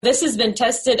This has been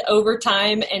tested over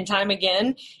time and time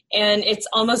again, and it's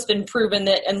almost been proven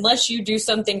that unless you do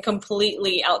something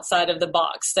completely outside of the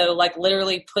box, so like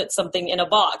literally put something in a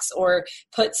box or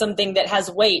put something that has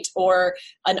weight or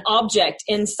an object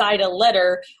inside a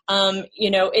letter,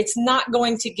 it's not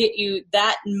going to get you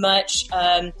that much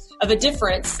of a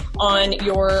difference on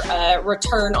your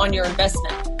return on your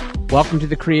investment. Welcome to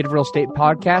the Creative Real Estate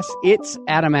Podcast. It's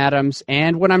Adam Adams,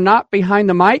 and when I'm not behind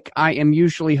the mic, I am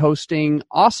usually hosting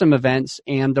awesome events,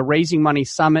 and the Raising Money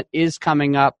Summit is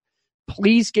coming up.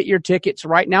 Please get your tickets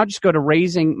right now. Just go to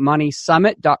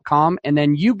raisingmoneysummit.com, and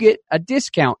then you get a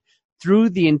discount through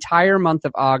the entire month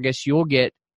of August. You'll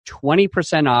get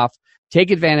 20% off.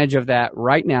 Take advantage of that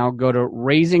right now. Go to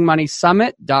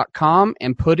raisingmoneysummit.com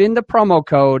and put in the promo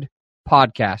code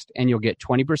podcast, and you'll get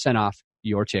 20% off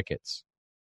your tickets.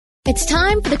 It's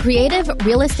time for the Creative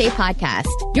Real Estate Podcast,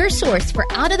 your source for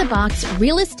out-of-the-box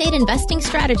real estate investing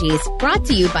strategies, brought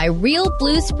to you by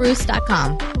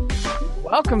realbluespruce.com.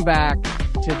 Welcome back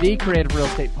to the Creative Real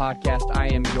Estate Podcast. I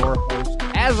am your host,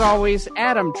 as always,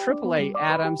 Adam AAA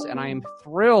Adams, and I am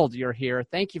thrilled you're here.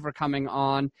 Thank you for coming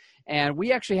on. And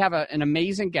we actually have an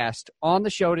amazing guest on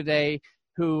the show today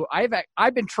who I've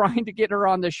been trying to get her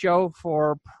on the show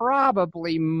for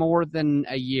probably more than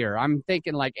a year. I'm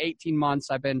thinking like 18 months.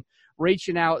 I've been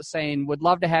reaching out saying, would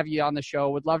love to have you on the show,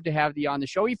 would love to have you on the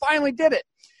show. He finally did it.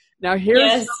 Now,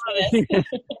 here's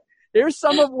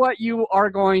some of what you are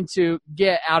going to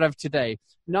get out of today.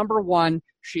 Number one,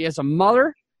 she is a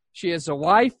mother. She is a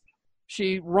wife.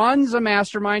 She runs a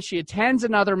mastermind. She attends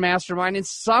another mastermind. And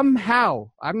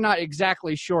somehow, I'm not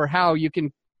exactly sure how you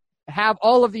can have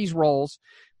all of these roles,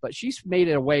 but she's made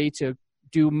it a way to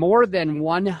do more than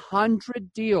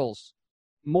 100 deals,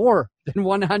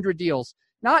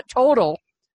 not total,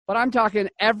 but I'm talking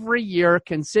every year,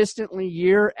 consistently,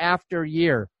 year after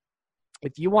year.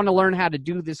 If you want to learn how to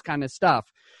do this kind of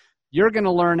stuff, you're going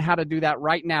to learn how to do that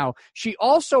right now. She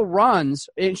also runs,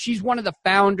 and she's one of the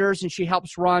founders, and she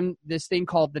helps run this thing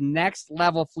called the Next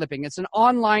Level Flipping. It's an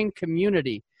online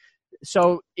community.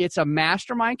 So it's a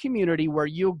mastermind community where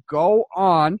you go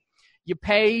on, you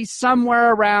pay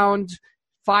somewhere around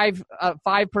 5%,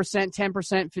 10%,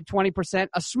 20%,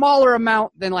 a smaller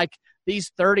amount than like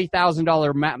these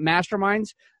 $30,000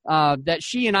 masterminds that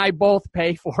she and I both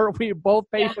pay for. We both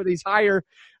pay for these higher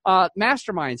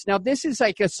masterminds. Now, this is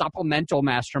like a supplemental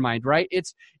mastermind, right?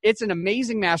 It's an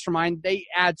amazing mastermind. They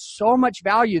add so much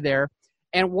value there.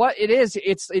 And what it is,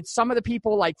 it's some of the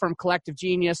people like from Collective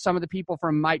Genius, some of the people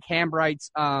from Mike Hambright's,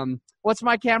 what's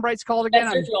Mike Hambright's called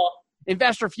again?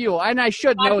 Investor Fuel. And I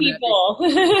should know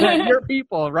that. Your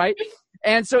people, right?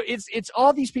 And so it's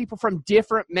all these people from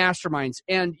different masterminds.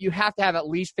 And you have to have at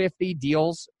least 50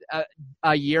 deals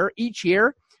each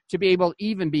year to be able to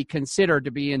even be considered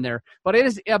to be in there. But it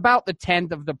is about the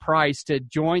 10th of the price to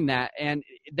join that. And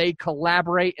they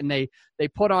collaborate and they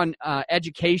put on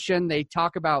education. They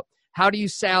talk about how do you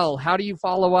sell? How do you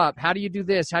follow up? How do you do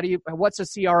this? What's a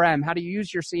CRM? How do you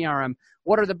use your CRM?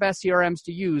 What are the best CRMs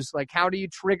to use? Like, how do you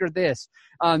trigger this?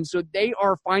 So they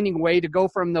are finding a way to go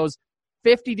from those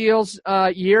 50 deals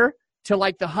a year to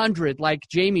like the 100 like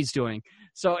Jamie's doing.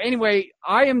 So anyway,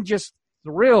 I am just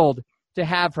thrilled to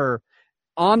have her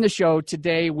on the show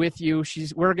today with you.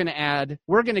 We're going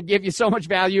to give you so much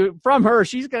value from her.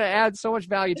 She's going to add so much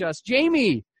value to us.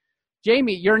 Jamie,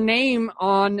 your name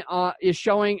on is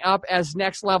showing up as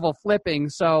Next Level Flipping.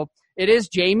 So it is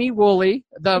Jamie Woolley.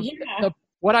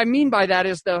 What I mean by that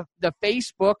is the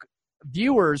Facebook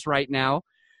viewers right now,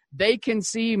 they can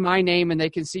see my name and they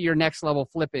can see your Next Level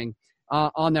Flipping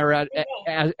on there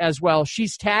as well.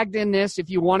 She's tagged in this. If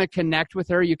you want to connect with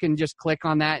her, you can just click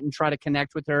on that and try to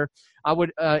connect with her. I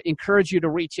would encourage you to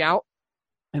reach out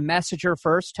and message her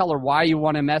first. Tell her why you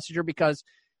want to message her, because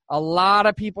a lot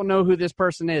of people know who this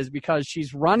person is because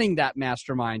she's running that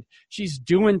mastermind. She's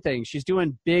doing things. She's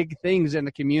doing big things in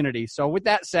the community. So with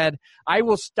that said, I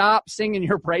will stop singing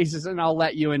your praises and I'll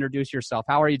let you introduce yourself.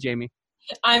 How are you, Jamie?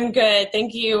 I'm good.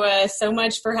 Thank you so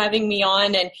much for having me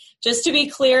on. And just to be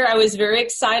clear, I was very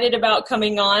excited about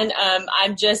coming on.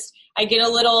 I get a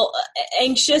little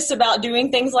anxious about doing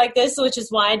things like this, which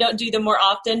is why I don't do them more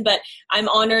often. But I'm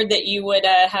honored that you would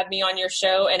have me on your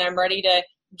show, and I'm ready to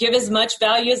give as much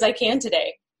value as I can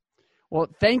today. Well,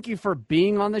 thank you for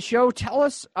being on the show. Tell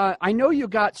us, I know you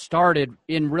got started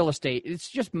in real estate. It's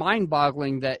just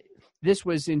mind-boggling that this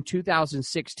was in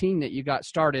 2016 that you got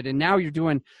started, and now you're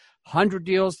doing 100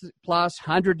 deals plus,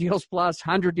 100 deals plus,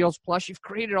 100 deals plus. You've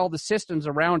created all the systems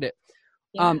around it.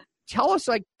 Yeah. Tell us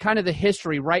like kind of the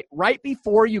history, right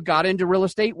before you got into real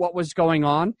estate, what was going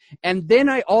on? And then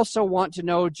I also want to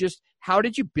know just how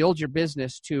did you build your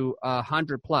business to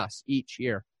 100 plus each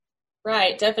year?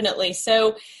 Right, definitely.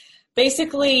 So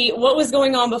basically, what was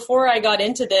going on before I got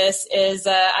into this is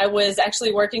I was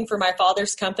actually working for my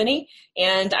father's company,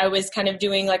 and I was kind of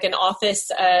doing like an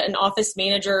office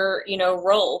manager,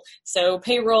 role. So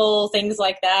payroll, things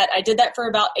like that. I did that for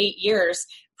about 8 years.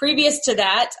 Previous to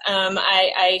that,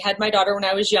 I had my daughter when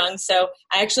I was young, so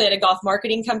I actually had a golf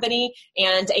marketing company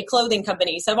and a clothing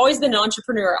company. So I've always been an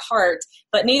entrepreneur at heart,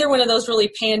 but neither one of those really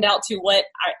panned out to what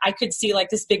I could see like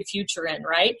this big future in,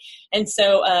 right? And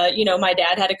so, my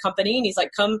dad had a company, and he's like,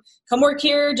 come work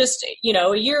here, just, a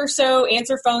year or so,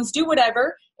 answer phones, do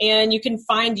whatever, and you can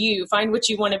find what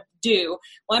you want to do.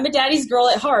 Well, I'm a daddy's girl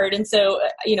at heart, and so,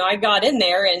 I got in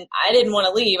there, and I didn't want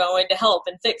to leave. I wanted to help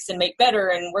and fix and make better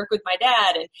and work with my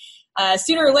dad. And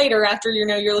sooner or later, after,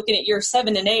 you're looking at year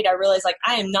 7 and 8, I realized, like,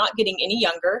 I am not getting any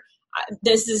younger.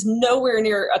 This is nowhere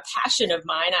near a passion of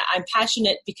mine. I'm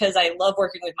passionate because I love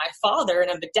working with my father, and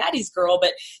I'm a daddy's girl,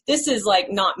 but this is like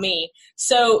not me.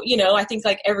 So, I think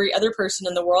like every other person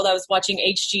in the world, I was watching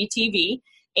HGTV.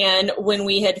 And when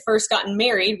we had first gotten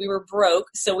married, we were broke,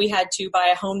 so we had to buy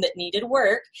a home that needed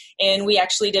work, and we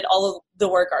actually did all of the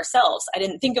work ourselves. I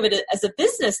didn't think of it as a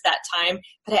business that time,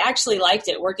 but I actually liked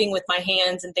it, working with my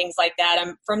hands and things like that.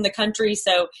 I'm from the country,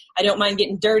 so I don't mind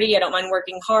getting dirty. I don't mind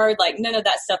working hard. Like, none of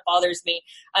that stuff bothers me.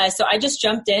 So I just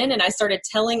jumped in, and I started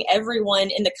telling everyone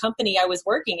in the company I was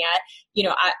working at,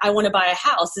 I want to buy a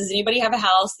house. Does anybody have a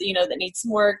house, that needs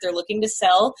some work? They're looking to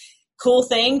sell. Cool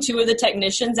thing, 2 of the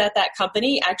technicians at that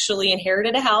company actually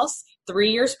inherited a house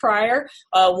 3 years prior.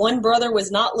 One brother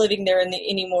was not living there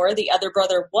anymore. The other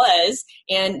brother was,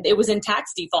 and it was in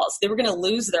tax default. So they were going to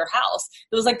lose their house.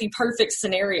 It was like the perfect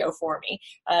scenario for me.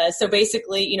 So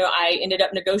basically, I ended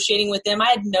up negotiating with them. I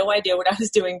had no idea what I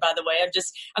was doing, by the way.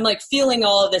 I'm like feeling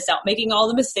all of this out, making all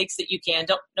the mistakes that you can.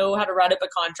 Don't know how to write up a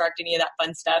contract, any of that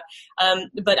fun stuff.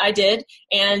 But I did.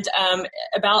 And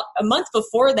about a month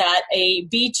before that, a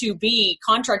B2B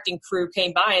contracting crew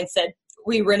came by and said,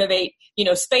 we renovate,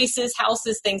 spaces,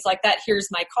 houses, things like that. Here's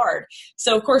my card.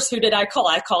 So of course, who did I call?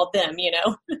 I called them,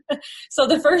 So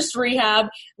the first rehab,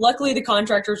 luckily the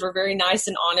contractors were very nice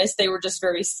and honest. They were just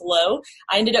very slow.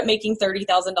 I ended up making $30,000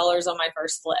 on my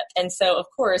first flip. And so of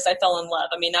course I fell in love.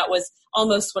 I mean, that was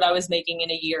almost what I was making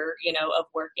in a year, of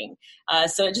working.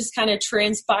 So it just kind of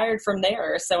transpired from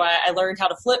there. So I learned how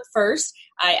to flip first.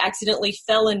 I accidentally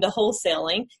fell into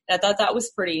wholesaling. I thought that was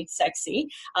pretty sexy.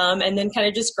 And then kind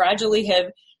of just gradually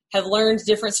have learned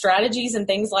different strategies and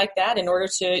things like that in order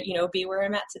to, be where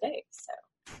I'm at today.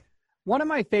 So one of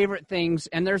my favorite things,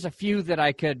 and there's a few that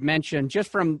I could mention just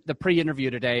from the pre-interview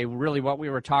today, really what we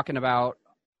were talking about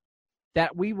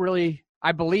that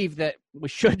I believe that we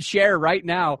should share right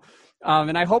now.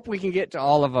 And I hope we can get to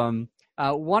all of them.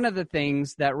 One of the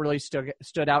things that really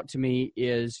stood out to me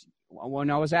is when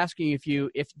I was asking do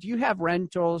you have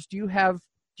rentals? Do you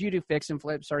do fix and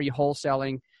flips? Are you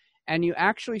wholesaling? And you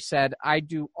actually said, I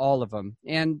do all of them.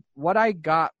 And what I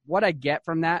get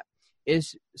from that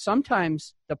is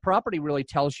sometimes the property really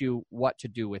tells you what to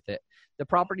do with it. The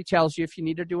property tells you if you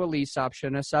need to do a lease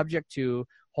option, a subject to,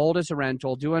 hold as a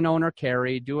rental, do an owner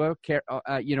carry,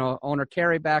 owner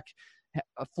carry back,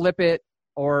 flip it,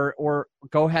 or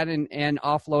go ahead and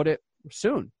offload it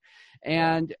soon.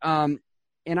 And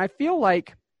I feel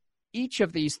like each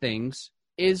of these things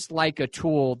is like a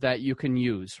tool that you can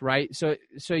use, right? So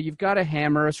you've got a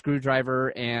hammer, a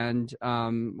screwdriver, and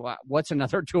what's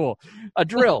another tool? A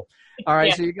drill. All right,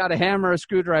 yeah. So you got a hammer, a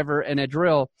screwdriver, and a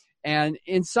drill. And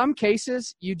in some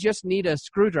cases, you just need a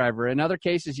screwdriver. In other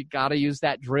cases, you got to use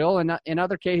that drill. And in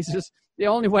other cases, the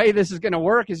only way this is going to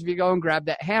work is if you go and grab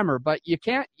that hammer. But you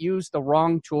can't use the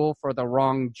wrong tool for the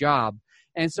wrong job.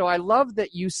 And so I love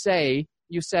that you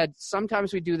said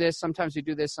sometimes we do this, sometimes we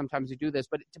do this, sometimes we do this,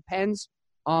 but it depends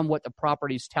on what the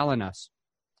property's telling us.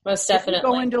 Most definitely. Can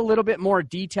you go into a little bit more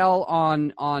detail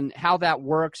on how that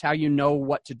works, how you know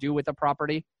what to do with the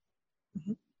property?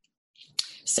 Mm-hmm.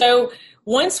 So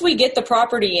once we get the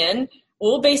property in,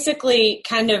 we'll basically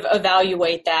kind of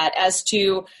evaluate that as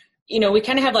to, we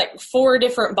kind of have like 4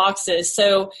 different boxes.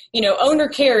 So, owner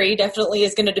carry definitely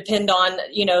is going to depend on,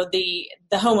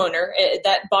 the homeowner.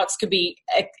 That box could be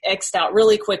X'd out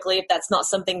really quickly if that's not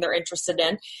something they're interested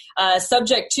in.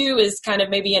 Subject to is kind of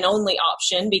maybe an only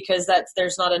option because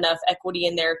there's not enough equity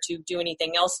in there to do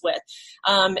anything else with.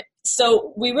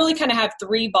 So we really kind of have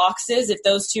 3 boxes if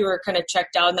those 2 are kind of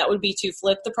checked out, and that would be to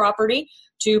flip the property,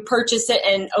 to purchase it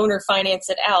and owner finance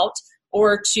it out,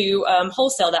 or to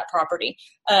wholesale that property.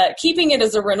 Keeping it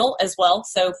as a rental as well,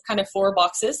 so kind of 4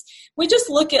 boxes. We just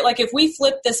look at, like, if we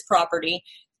flip this property,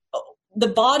 the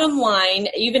bottom line,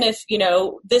 even if,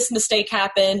 this mistake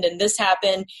happened and this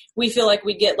happened, we feel like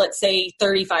we get, let's say,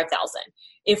 $35,000.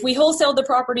 if we wholesaled the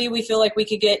property, we feel like we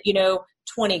could get,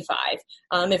 25.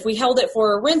 If we held it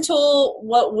for a rental,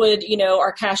 what would,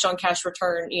 our cash on cash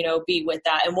return, be with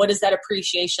that? And what does that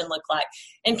appreciation look like?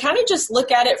 And kind of just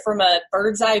look at it from a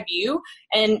bird's eye view.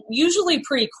 And usually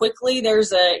pretty quickly,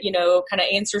 there's a, kind of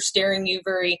answer staring you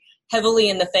very heavily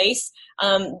in the face.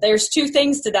 There's two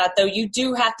things to that, though. You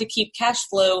do have to keep cash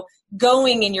flow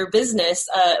going in your business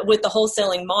with the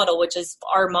wholesaling model, which is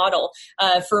our model.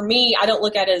 For me, I don't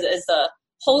look at it as a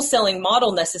wholesaling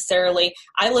model necessarily.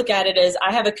 I look at it as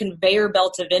I have a conveyor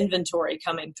belt of inventory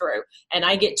coming through, and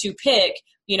I get to pick,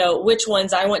 which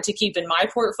ones I want to keep in my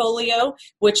portfolio,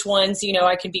 which ones,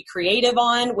 I can be creative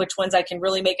on, which ones I can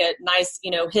really make a nice,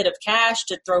 hit of cash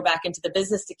to throw back into the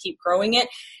business to keep growing it.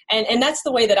 And that's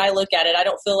the way that I look at it. I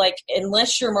don't feel like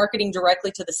unless you're marketing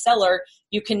directly to the seller,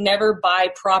 you can never buy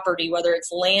property, whether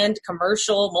it's land,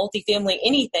 commercial, multifamily,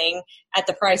 anything at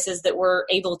the prices that we're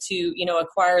able to,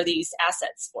 acquire these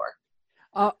assets for.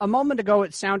 A moment ago,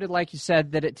 it sounded like you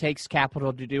said that it takes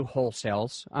capital to do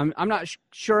wholesales. I'm not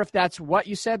sure if that's what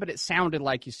you said, but it sounded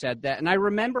like you said that. And I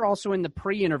remember also in the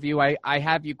pre-interview, I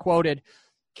have you quoted,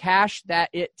 cash that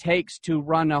it takes to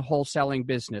run a wholesaling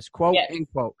business, quote, yes. end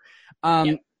quote.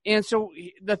 And so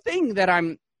the thing that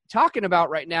I'm talking about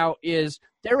right now is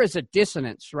there is a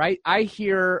dissonance, right? I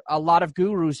hear a lot of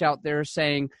gurus out there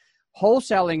saying,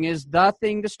 wholesaling is the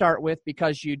thing to start with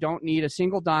because you don't need a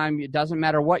single dime. It doesn't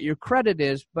matter what your credit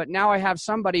is. But now I have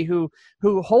somebody who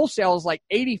wholesales like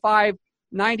 85,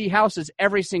 90 houses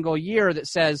every single year that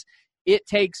says it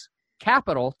takes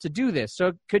capital to do this.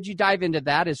 So could you dive into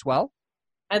that as well?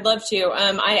 I'd love to.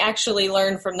 I actually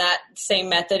learned from that same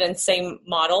method and same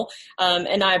model,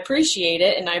 and I appreciate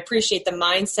it, and I appreciate the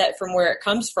mindset from where it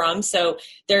comes from. So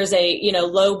there's a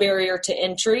low barrier to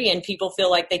entry, and people feel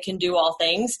like they can do all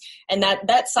things, and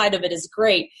that side of it is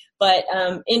great. But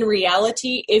in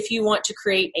reality, if you want to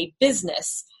create a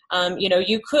business,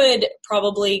 you could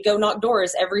probably go knock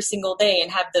doors every single day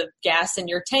and have the gas in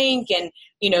your tank and,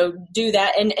 do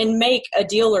that and make a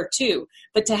deal or two.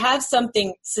 But to have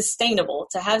something sustainable,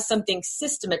 to have something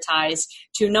systematized,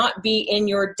 to not be in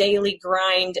your daily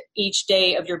grind each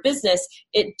day of your business,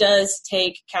 it does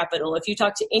take capital. If you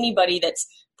talk to anybody that's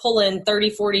pulling 30,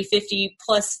 40, 50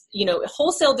 plus,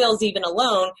 wholesale deals even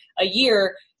alone a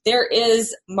year, there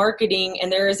is marketing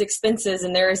and there is expenses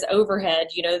and there is overhead,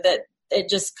 that it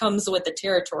just comes with the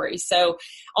territory. So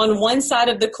on one side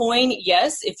of the coin,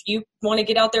 yes, if you want to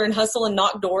get out there and hustle and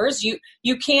knock doors, you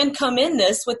can come in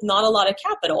this with not a lot of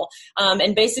capital.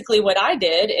 And basically what I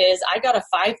did is I got a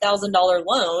 $5,000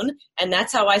 loan, and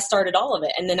that's how I started all of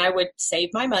it. And then I would save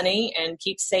my money and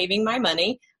keep saving my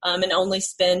money. And only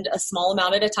spend a small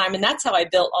amount at a time. And that's how I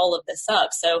built all of this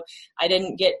up. So I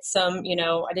didn't get I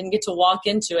didn't get to walk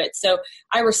into it. So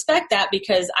I respect that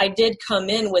because I did come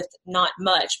in with not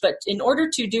much. But in order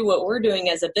to do what we're doing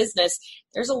as a business,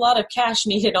 there's a lot of cash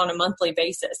needed on a monthly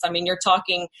basis. I mean, you're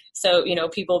talking, so,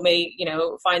 people may,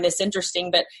 find this interesting,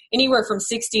 but anywhere from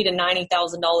 $60,000 to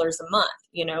 $90,000 a month,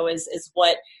 is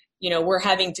what, we're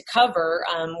having to cover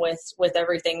with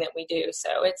everything that we do.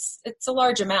 So it's a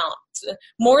large amount,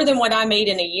 more than what I made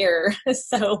in a year.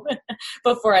 So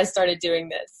before I started doing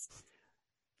this.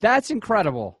 That's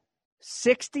incredible.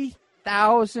 $60,000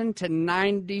 to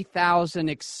 $90,000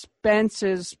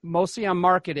 expenses, mostly on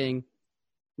marketing,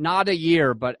 not a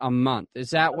year, but a month. Is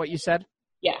that what you said?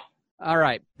 Yeah. All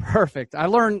right. Perfect. I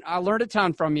learned a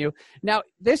ton from you. Now,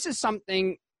 this is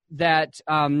something that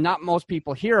not most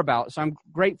people hear about. So I'm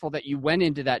grateful that you went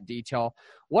into that detail.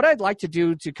 What I'd like to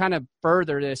do to kind of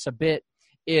further this a bit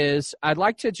is I'd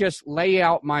like to just lay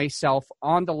out myself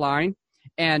on the line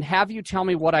and have you tell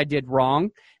me what I did wrong,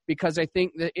 because I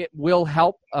think that it will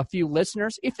help a few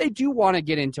listeners if they do want to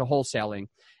get into wholesaling.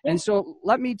 And so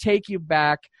let me take you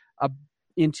back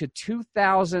into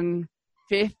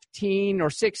 2015 or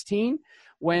 16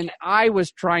 when I was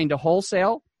trying to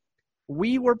wholesale.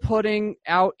 We were putting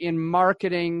out in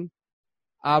marketing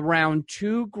around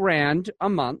 $2,000 a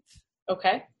month.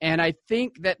 Okay. And I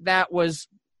think that was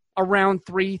around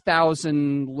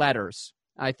 3,000 letters.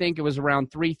 I think it was around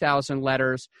 3,000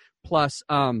 letters plus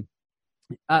a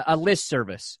list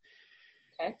service.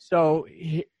 Okay. So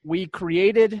we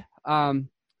created 4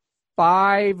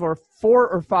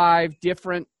 or 5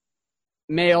 different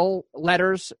mail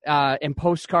letters and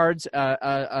postcards,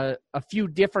 a few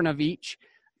different of each.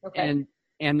 Okay.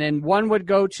 And then one would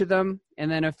go to them,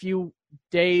 and then a few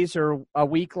days or a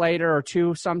week later or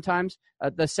two sometimes,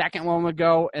 the second one would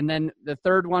go, and then the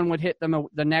third one would hit them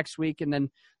the next week, and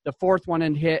then the fourth one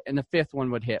would hit, and the fifth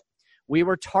one would hit. We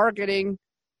were targeting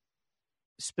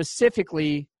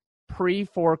specifically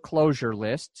pre-foreclosure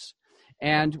lists,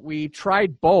 And we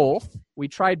tried both.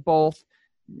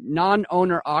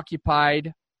 Non-owner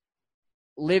occupied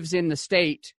lives in the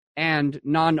state, and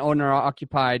non-owner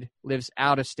occupied lives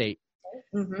out of state.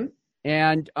 Mm-hmm.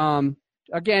 And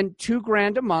again,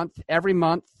 $2,000 a month, every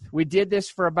month. We did this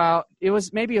for about, it was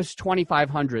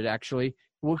 $2,500 actually,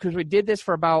 because we did this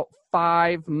for about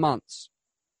 5 months.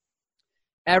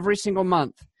 Every single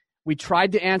month. We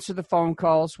tried to answer the phone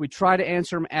calls. We tried to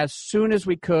answer them as soon as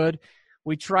we could.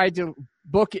 We tried to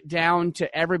book it down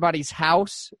to everybody's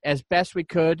house as best we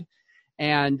could.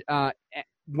 And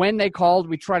when they called,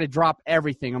 we tried to drop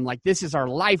everything. I'm like, this is our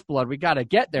lifeblood. We got to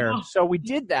get there. Oh. So we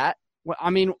did that.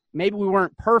 I mean, maybe we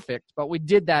weren't perfect, but we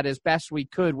did that as best we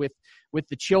could with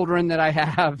the children that I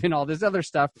have and all this other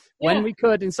stuff when we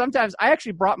could. And sometimes I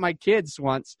actually brought my kids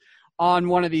once on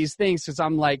one of these things because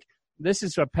I'm like, this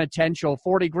is a potential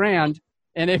 $40,000.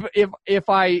 And if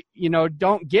I,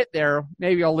 don't get there,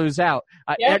 maybe I'll lose out.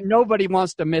 Nobody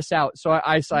wants to miss out. So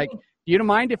I was like, do you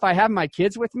mind if I have my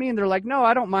kids with me? And they're like, no,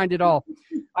 I don't mind at all.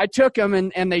 I took them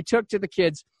and they took to the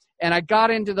kids, and I got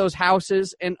into those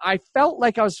houses, and I felt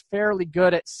like I was fairly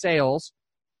good at sales.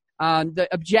 The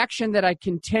objection that I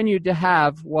continued to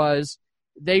have was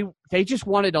they just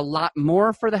wanted a lot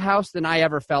more for the house than I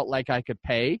ever felt like I could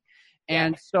pay.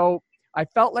 And so I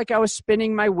felt like I was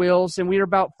spinning my wheels, and we were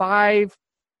about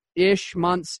 5-ish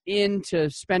months into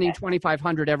spending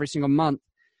 $2,500 every single month.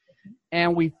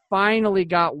 And we finally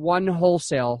got one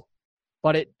wholesale,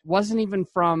 but it wasn't even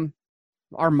from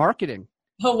our marketing.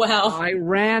 Oh, wow. I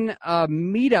ran a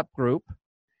meetup group.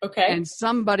 Okay. And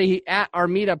somebody at our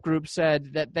meetup group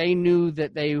said that they knew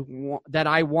that that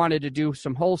I wanted to do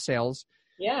some wholesales.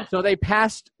 Yeah. So they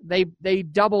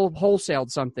double wholesaled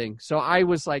something. So I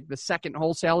was like the second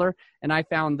wholesaler, and I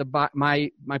found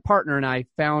my partner and I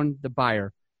found the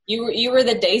buyer. You were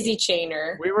the daisy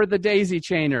chainer. We were the daisy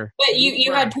chainer. But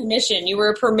you had permission. You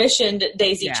were a permissioned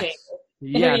daisy chainer.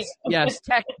 Yes.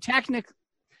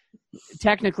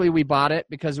 Technically, we bought it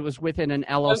because it was within an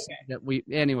LLC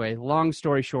anyway, long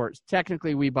story short,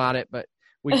 technically we bought it, but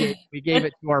we gave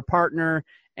it to our partner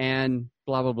and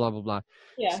blah, blah, blah, blah, blah.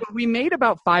 Yeah. So we made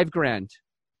about $5,000,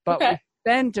 but we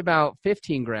spent about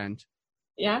 $15,000.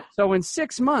 Yeah. So in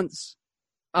 6 months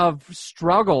of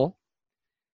struggle,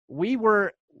 we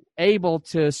were able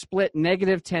to split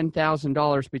negative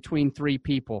 $10,000 between 3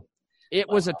 people. It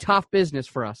was a tough business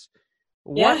for us.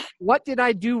 What did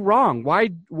I do wrong? Why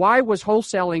was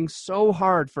wholesaling so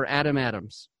hard for Adam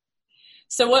Adams?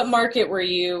 So what market were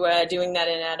you doing that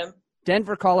in, Adam?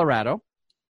 Denver, Colorado.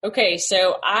 Okay,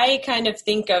 so I kind of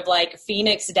think of like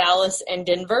Phoenix, Dallas, and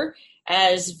Denver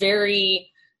as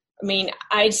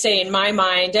I'd say in my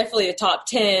mind, definitely the top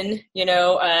 10,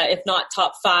 if not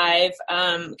top 5,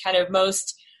 kind of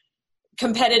most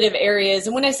competitive areas.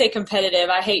 And when I say competitive,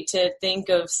 I hate to think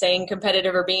of saying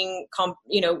competitive or being,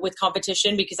 with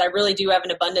competition, because I really do have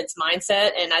an abundance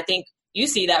mindset. And I think you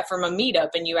see that from a meetup,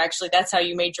 and that's how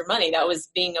you made your money. That was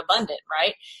being abundant,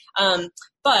 right?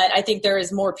 But I think there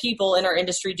is more people in our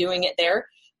industry doing it there.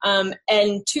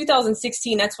 And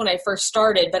 2016, that's when I first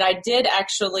started, but I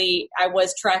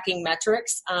was tracking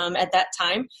metrics at that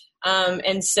time.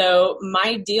 And so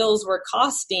my deals were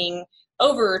costing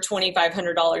over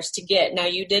 $2,500 to get. Now,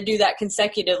 you did do that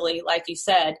consecutively, like you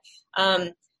said.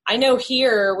 I know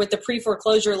here with the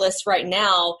pre-foreclosure list right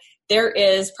now, there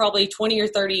is probably 20 or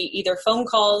 30 either phone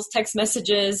calls, text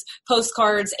messages,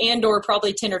 postcards, and or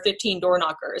probably 10 or 15 door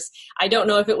knockers. I don't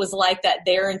know if it was like that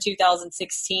there in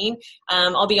 2016.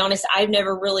 I'll be honest, I've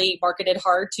never really marketed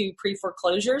hard to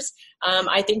pre-foreclosures.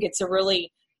 I think it's a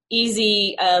really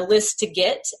easy list to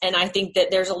get, and I think that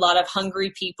there's a lot of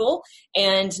hungry people,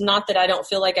 and not that I don't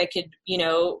feel like I could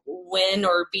win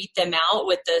or beat them out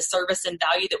with the service and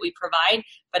value that we provide,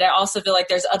 but I also feel like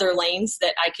there's other lanes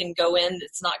that I can go in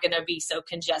that's not going to be so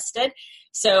congested.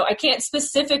 So I can't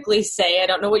specifically say, I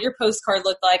don't know what your postcard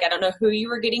looked like, I don't know who you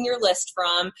were getting your list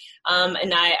from,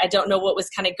 and I don't know what was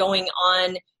kind of going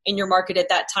on in your market at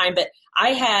that time, but I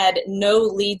had no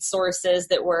lead sources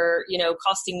that were,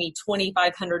 costing me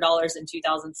 $2,500 in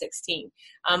 2016.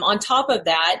 On top of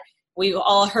that, we've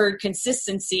all heard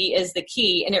consistency is the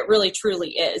key, and it really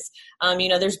truly is.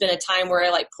 There's been a time where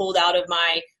I pulled out of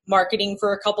my marketing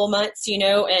for a couple months,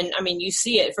 and you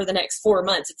see it for the next 4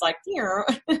 months. It's like,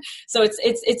 so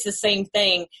it's the same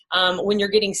thing. When you're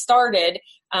getting started,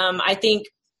 I think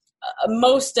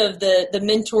most of the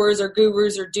mentors or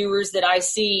gurus or doers that I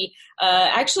see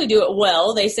actually do it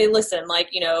well. They say, listen, like,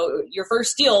 your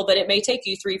first deal, but it may take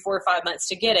you 3, 4, 5 months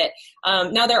to get it.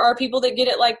 Now there are people that get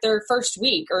it like their first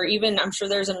week, or even I'm sure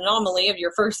there's an anomaly of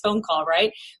your first phone call,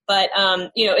 right? But,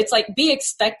 it's like, be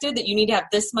expected that you need to have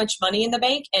this much money in the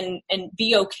bank and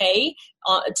be okay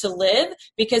to live,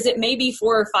 because it may be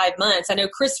 4 or 5 months. I know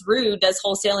Chris Rue does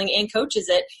wholesaling and coaches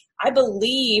it. I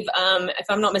believe, if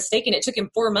I'm not mistaken, it took him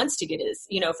 4 months to get his,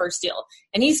 first deal,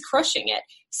 and he's crushing it.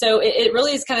 So it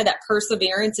really is kind of that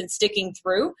perseverance and sticking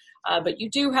through. But you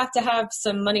do have to have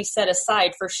some money set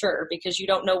aside for sure, because you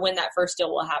don't know when that first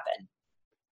deal will happen.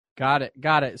 Got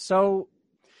it. So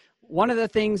one of the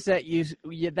things that you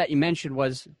mentioned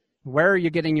was, where are you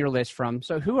getting your list from?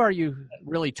 So who are you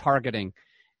really targeting?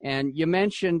 And you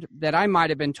mentioned that I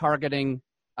might have been targeting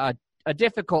a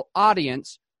difficult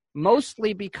audience,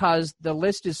 mostly because the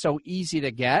list is so easy to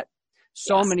get.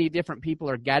 So Yes. many different people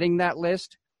are getting that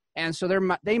list. And so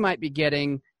they might be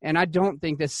getting, and I don't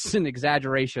think this is an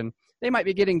exaggeration, they might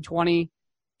be getting 20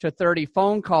 to 30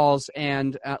 phone calls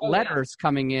and letters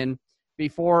coming in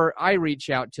before I reach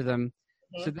out to them.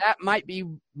 Mm-hmm. So that might be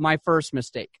my first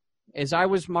mistake, is I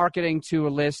was marketing to a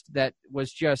list that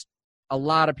was just a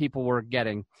lot of people were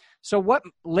getting. So what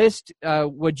list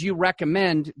would you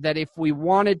recommend that if we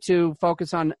wanted to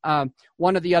focus on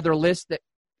one of the other lists that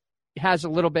has a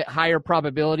little bit higher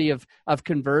probability of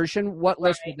conversion, what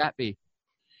list would that be?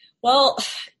 Well,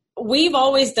 we've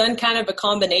always done kind of a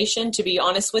combination, to be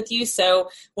honest with you. So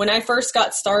when I first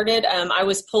got started, I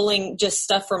was pulling just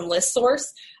stuff from ListSource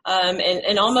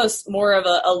and almost more of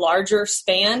a larger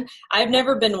span. I've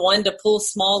never been one to pull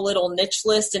small little niche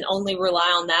lists and only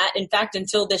rely on that. In fact,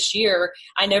 until this year,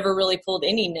 I never really pulled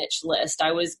any niche list.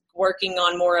 I was working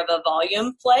on more of a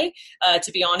volume play,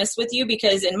 to be honest with you,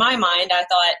 because in my mind, I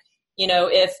thought,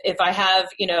 if I have,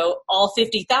 all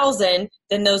 50,000,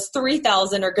 then those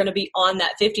 3,000 are going to be on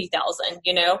that 50,000,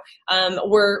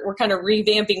 we're kind of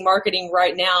revamping marketing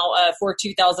right now for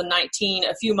 2019.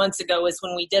 A few months ago is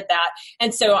when we did that.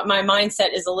 And so my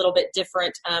mindset is a little bit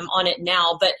different on it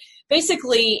now. But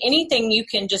basically anything you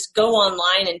can just go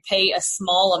online and pay a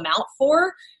small amount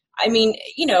for, I mean,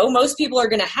 most people are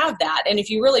going to have that. And if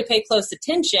you really pay close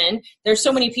attention, there's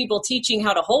so many people teaching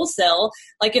how to wholesale.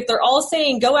 Like if they're all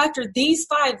saying, go after these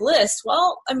 5 lists,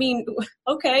 well, I mean,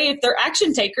 okay, if they're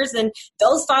action takers, then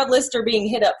those 5 lists are being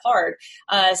hit up hard.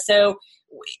 So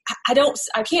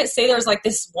I can't say there's like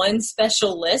this one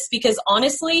special list, because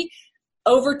honestly,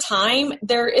 over time,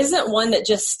 there isn't one that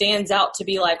just stands out to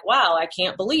be like, wow, I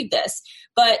can't believe this.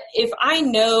 But if I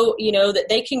know, that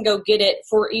they can go get it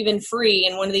for even free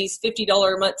in one of these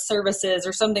 $50 a month services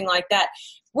or something like that,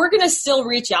 we're going to still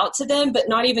reach out to them, but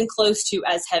not even close to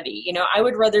as heavy. I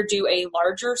would rather do a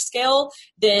larger scale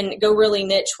than go really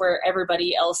niche where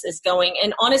everybody else is going.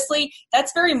 And honestly,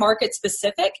 that's very market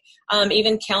specific,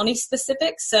 even county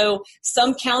specific. So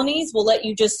some counties will let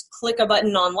you just click a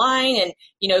button online and,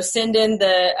 send in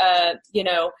the,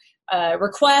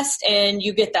 request and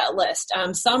you get that list.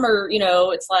 Some are,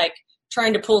 it's like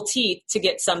trying to pull teeth to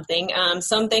get something.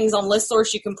 Some things on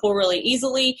ListSource you can pull really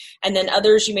easily, and then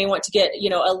others you may want to get,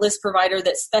 a list provider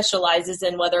that specializes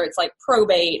in whether it's like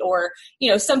probate or,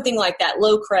 something like that,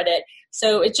 low credit.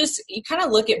 So you kind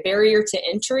of look at barrier to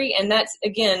entry, and that's,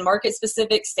 again, market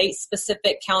specific, state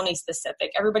specific, county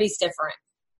specific. Everybody's different.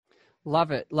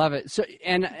 Love it. So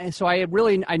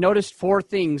I noticed 4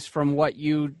 things from what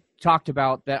you talked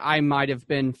about that I might have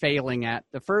been failing at.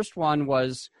 The first one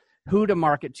was who to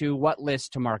market to, what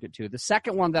list to market to. The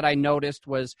second one that I noticed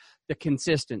was the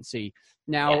consistency.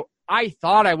 Now, I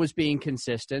thought I was being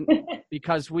consistent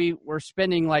because we were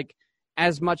spending like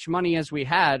as much money as we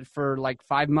had for like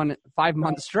 5 months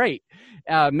straight,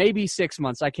 maybe 6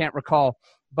 months. I can't recall,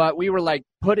 but we were like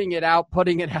putting it out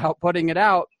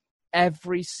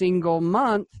every single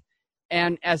month,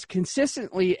 and as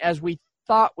consistently as we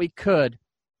thought we could.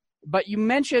 But you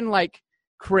mentioned like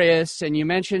Chris, and you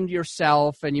mentioned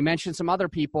yourself, and you mentioned some other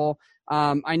people.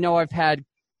 I know I've had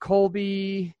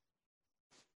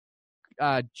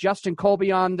Justin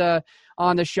Colby on the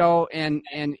show, and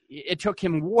it took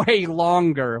him way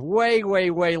longer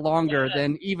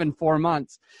than even 4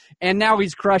 months, and now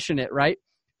he's crushing it, right?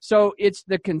 So it's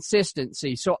the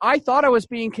consistency. So I thought I was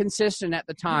being consistent at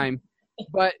the time,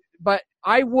 but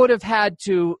I would have had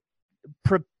to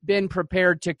been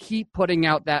prepared to keep putting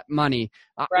out that money.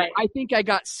 Right. I think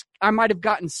I might have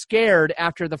gotten scared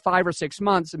after the 5 or 6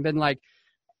 months and been like,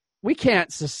 we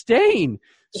can't sustain.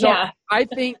 So yeah. I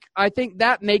think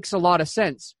that makes a lot of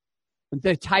sense.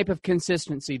 The type of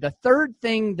consistency. The third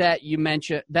thing that you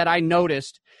mentioned that I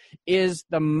noticed is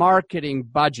the marketing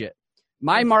budget.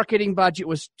 My marketing budget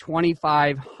was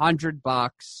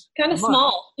 $2,500. Kind of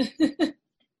small.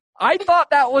 I thought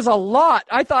that was a lot.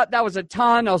 I thought that was a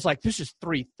ton. I was like, this is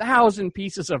 3,000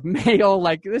 pieces of mail.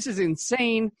 Like, this is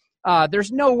insane.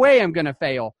 There's no way I'm going to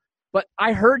fail. But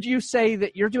I heard you say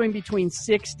that you're doing between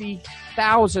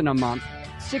 $60,000 a month,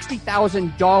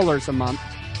 $60,000 a month.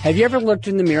 Have you ever looked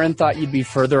in the mirror and thought you'd be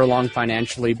further along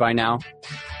financially by now?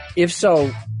 If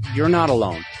so, you're not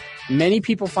alone. Many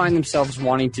people find themselves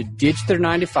wanting to ditch their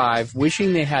 9-to-5,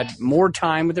 wishing they had more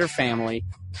time with their family.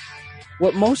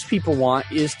 What most people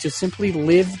want is to simply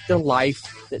live the life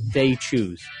that they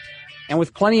choose, and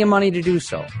with plenty of money to do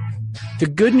so. The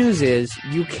good news is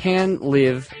you can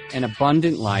live an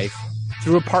abundant life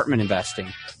through apartment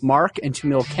investing. Mark and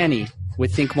Tamil Kenny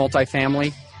with Think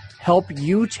Multifamily help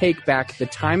you take back the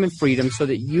time and freedom so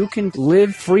that you can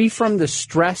live free from the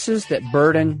stresses that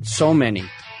burden so many.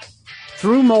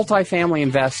 Through multifamily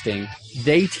investing,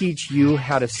 they teach you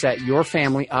how to set your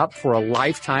family up for a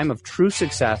lifetime of true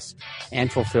success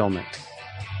and fulfillment.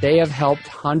 They have helped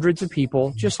hundreds of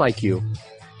people just like you.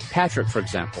 Patrick, for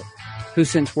example, who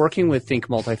since working with Think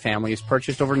Multifamily has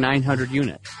purchased over 900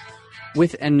 units,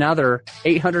 with another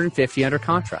 850 under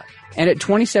contract. And at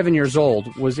 27 years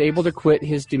old, was able to quit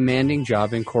his demanding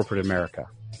job in corporate America.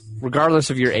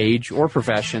 Regardless of your age or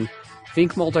profession,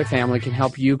 Think Multifamily can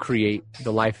help you create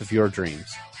the life of your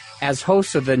dreams. As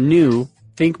hosts of the new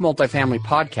Think Multifamily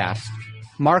podcast,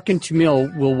 Mark and Tamil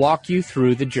will walk you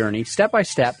through the journey step by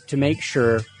step to make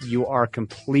sure you are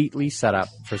completely set up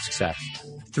for success.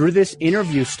 Through this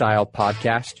interview-style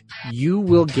podcast, you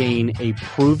will gain a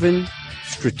proven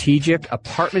strategic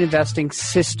apartment investing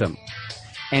system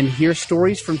and hear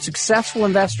stories from successful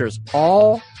investors,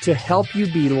 all to help you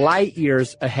be light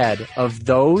years ahead of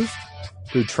those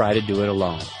who try to do it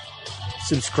alone.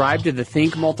 Subscribe to the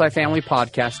Think Multifamily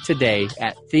podcast today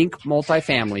at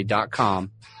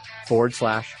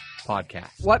thinkmultifamily.com/podcast.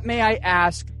 What, may I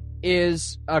ask,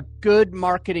 is a good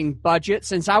marketing budget?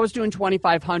 Since I was doing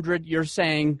 $2,500, you're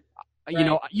saying,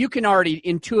 right, you can already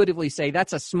intuitively say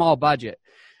that's a small budget.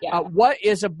 Yeah. What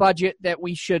is a budget that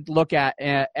we should look at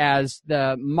as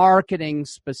the marketing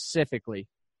specifically?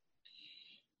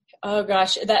 Oh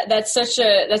gosh, that's such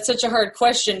a hard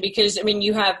question because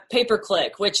you have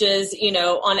pay-per-click, which is,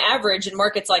 on average in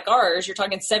markets like ours, you're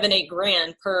talking $7-8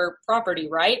 grand per property,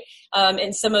 right? And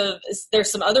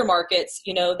there's some other markets,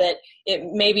 that it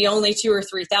may be only $2,000 or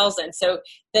 $3,000. So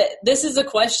this is a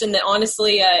question that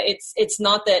honestly, it's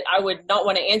not that I would not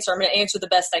want to answer. I'm going to answer the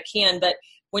best I can, but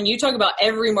when you talk about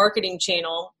every marketing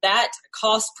channel, that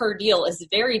cost per deal is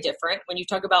very different. When you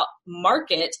talk about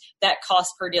market, that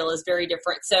cost per deal is very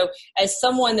different. So as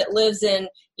someone that lives in,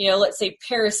 let's say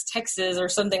Paris, Texas, or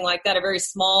something like that, a very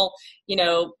small,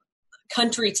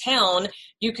 country town,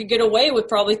 you could get away with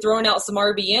probably throwing out some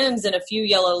RBMs and a few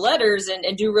yellow letters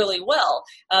and do really well.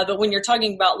 But when you're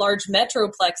talking about large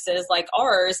metroplexes like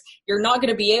ours, you're not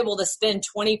going to be able to spend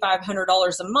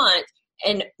 $2,500 a month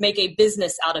and make a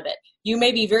business out of it. You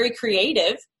may be very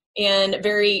creative and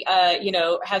very,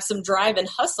 have some drive and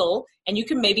hustle, and you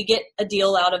can maybe get a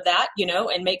deal out of that,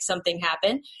 and make something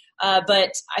happen.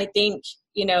 But I think,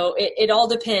 it all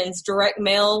depends. Direct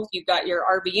mail, you've got your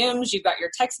RBMs, you've got your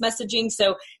text messaging.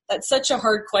 So that's such a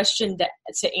hard question to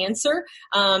answer.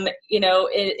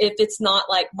 If it's not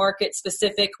like market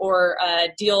specific or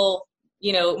deal,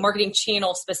 marketing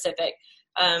channel specific.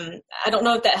 I don't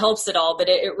know if that helps at all, but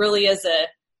it really is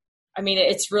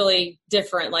it's really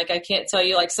different. Like I can't tell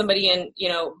you like somebody in,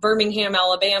 Birmingham,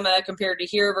 Alabama compared to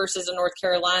here versus a North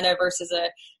Carolina versus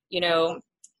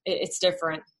it's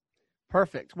different.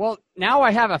 Perfect. Well, now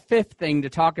I have a fifth thing to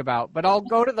talk about, but I'll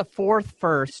go to the fourth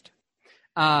first.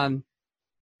 You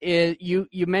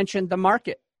mentioned the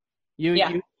market.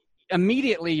 You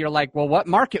immediately you're like, well, what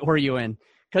market were you in?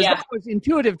 Because that was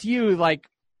intuitive to you, like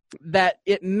that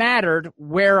it mattered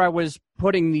where I was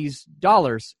putting these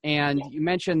dollars. And you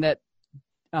mentioned that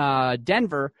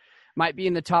Denver might be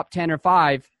in the top 10 or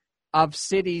 5 of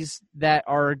cities that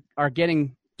are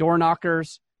getting door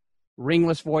knockers,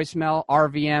 ringless voicemail,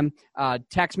 RVM,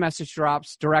 text message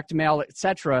drops, direct mail,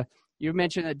 etc. You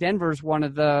mentioned that Denver's one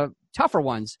of the tougher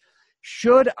ones.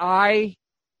 Should I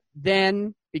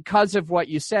then, because of what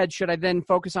you said, should I then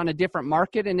focus on a different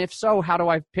market? And if so, how do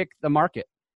I pick the market?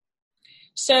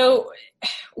 So,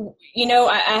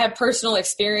 I have personal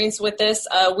experience with this.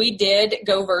 We did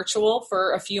go virtual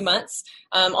for a few months.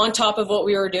 On top of what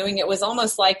we were doing, it was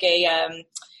almost like a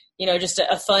just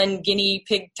a fun guinea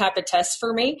pig type of test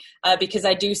for me, because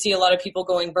I do see a lot of people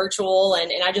going virtual,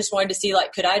 and I just wanted to see,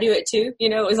 like, could I do it too?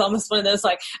 It was almost one of those,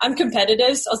 like, I'm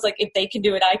competitive. So I was like, if they can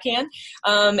do it, I can.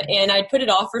 And I'd put it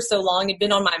off for so long. It'd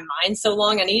been on my mind so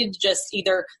long. I needed to just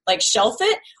either like shelf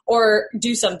it or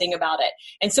do something about it.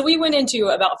 And so we went into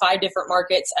about 5 different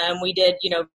markets. We did,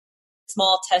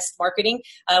 small test marketing.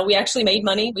 We actually made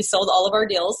money. We sold all of our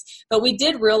deals, but we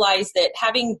did realize that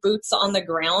having boots on the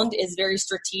ground is very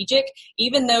strategic.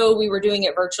 Even though we were doing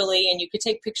it virtually and you could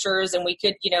take pictures and we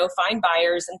could, find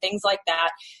buyers and things like that,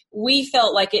 we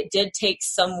felt like it did take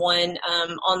someone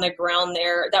on the ground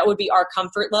there. That would be our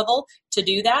comfort level to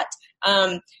do that.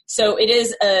 So it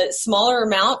is a smaller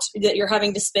amount that you're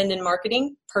having to spend in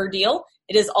marketing per deal.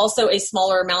 It is also a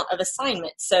smaller amount of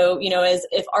assignment. So, as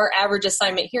if our average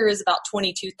assignment here is about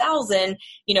 $22,000,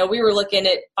 we were looking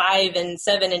at $5,000 and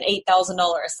 $7,000 and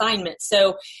 $8,000 assignments.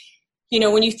 So,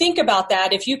 when you think about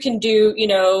that, if you can do,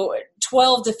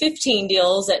 12 to 15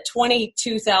 deals at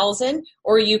 $22,000,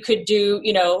 or you could do,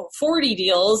 40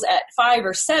 deals at 5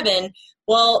 or 7,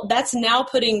 well, that's now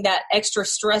putting that extra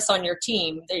stress on your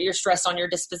team. Your stress on your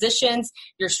dispositions,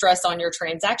 your stress on your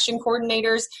transaction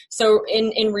coordinators. So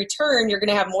in return, you're going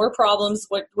to have more problems,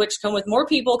 which come with more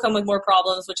people, come with more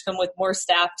problems, which come with more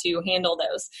staff to handle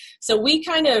those. So we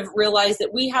kind of realized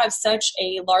that we have such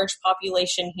a large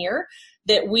population here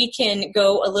that we can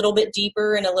go a little bit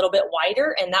deeper and a little bit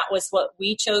wider, and that was what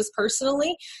we chose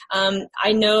personally.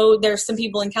 I know there's some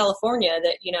people in California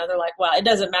that, they're like, well, it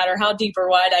doesn't matter how deep or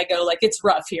wide I go, like, it's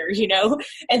rough here,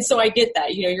 and so I get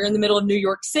that. You're in the middle of New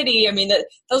York City. I mean,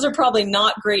 those are probably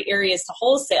not great areas to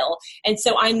wholesale, and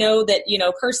so I know that,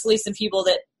 personally, some people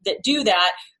that do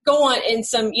that go on in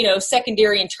some,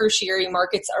 secondary and tertiary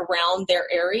markets around their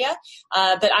area.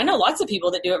 But I know lots of people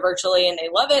that do it virtually and they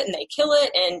love it and they kill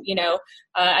it. And,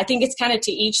 I think it's kind of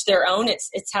to each their own.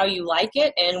 It's how you like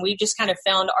it. And we just kind of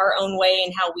found our own way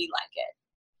and how we like it.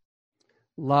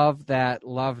 Love that.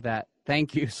 Love that.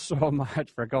 Thank you so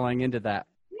much for going into that.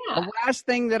 Yeah. The last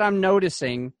thing that I'm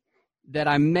noticing that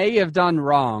I may have done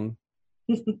wrong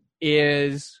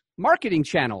is marketing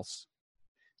channels.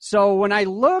 So when I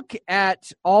look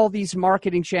at all these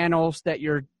marketing channels that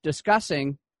you're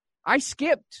discussing, I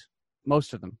skipped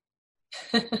most of them.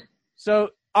 So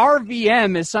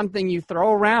RVM is something you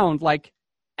throw around like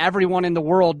everyone in the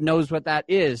world knows what that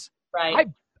is. Right.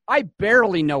 I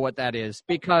barely know what that is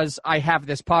because I have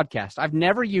this podcast. I've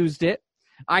never used it.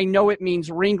 I know it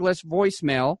means ringless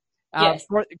voicemail. Yes.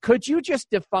 Could you just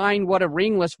define what a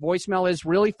ringless voicemail is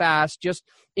really fast, just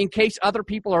in case other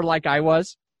people are like I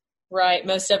was? Right,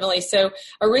 most definitely. So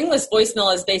a ringless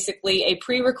voicemail is basically a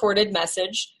pre-recorded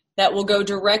message that will go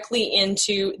directly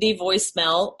into the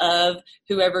voicemail of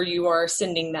whoever you are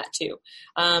sending that to.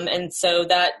 And so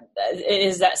that it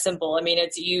is that simple. I mean,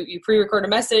 it's you pre-record a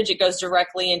message, it goes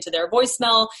directly into their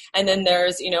voicemail, and then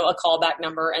there's, a callback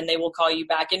number, and they will call you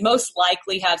back and most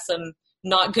likely have some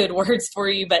not good words for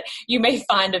you, but you may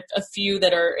find a few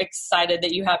that are excited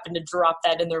that you happen to drop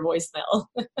that in their voicemail.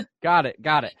 Got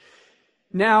it.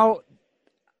 Now,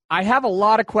 I have a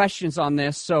lot of questions on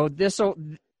this. So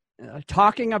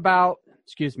talking about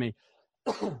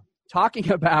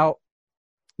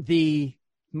the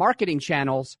marketing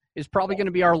channels is probably going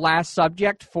to be our last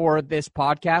subject for this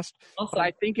podcast. Awesome. But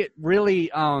I think it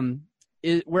really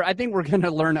I think we're going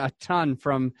to learn a ton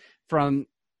from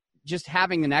just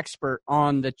having an expert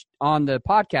on the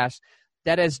podcast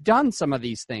that has done some of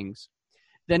these things.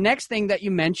 The next thing that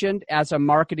you mentioned as a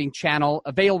marketing channel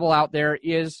available out there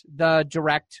is the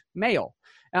direct mail.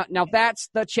 Now that's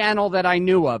the channel that I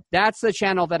knew of. That's the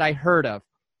channel that I heard of.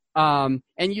 And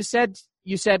you said,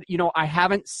 I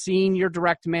haven't seen your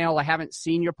direct mail. I haven't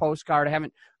seen your postcard. I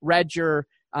haven't read your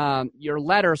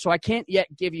letter. So I can't yet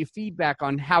give you feedback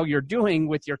on how you're doing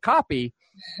with your copy.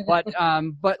 But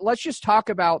let's just talk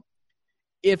about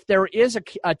if there is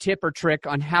a tip or trick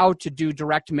on how to do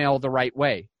direct mail the right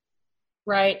way.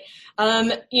 Right.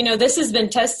 This has been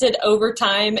tested over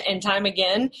time and time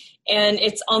again, and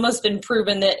it's almost been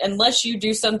proven that unless you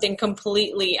do something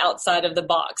completely outside of the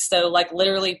box, so like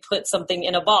literally put something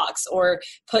in a box or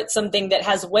put something that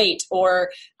has weight or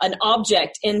an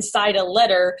object inside a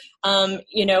letter,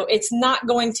 it's not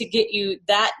going to get you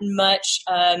that much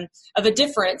of a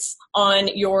difference on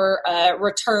your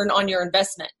return on your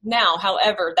investment. Now,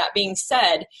 however, that being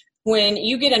said, when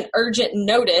you get an urgent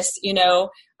notice,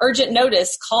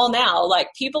 call now. Like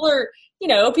people are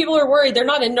worried. They're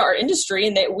not into our industry,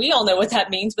 and we all know what that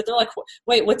means, but they're like,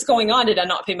 wait, what's going on? Did I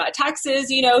not pay my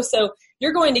taxes? So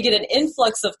you're going to get an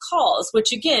influx of calls,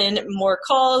 which again, more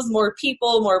calls, more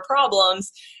people, more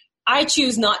problems. I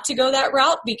choose not to go that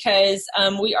route because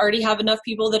we already have enough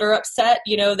people that are upset,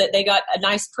 that they got a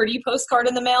nice, pretty postcard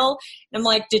in the mail. And I'm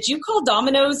like, did you call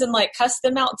Domino's and like cuss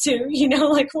them out too?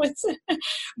 Like what's,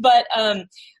 but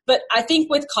I think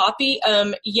with copy,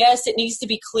 yes, it needs to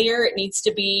be clear. It needs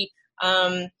to be,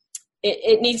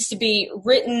 it needs to be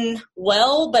written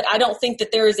well, but I don't think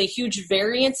that there is a huge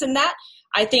variance in that.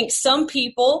 I think some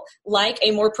people like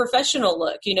a more professional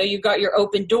look. You've got your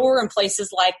Open Door and places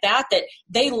like that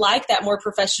they like that more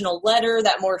professional letter,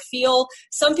 that more feel.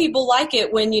 Some people like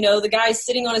it when, the guy's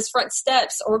sitting on his front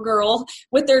steps or girl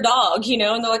with their dog, and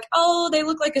they're like, oh, they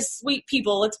look like a sweet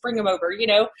people. Let's bring them over,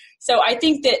 So I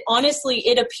think that honestly,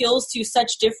 it appeals to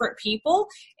such different people.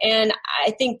 And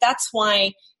I think that's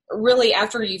why really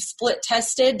after you've split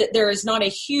tested that there is not a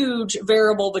huge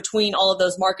variable between all of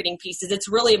those marketing pieces.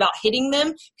 It's really about hitting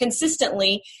them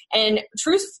consistently. And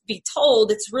truth be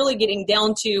told, it's really getting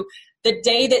down to the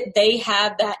day that they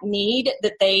have that need,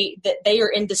 that they are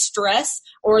in distress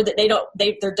or that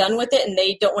they're done with it and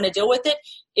they don't want to deal with it.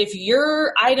 If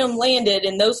your item landed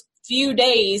in those few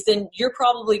days, then you're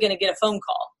probably going to get a phone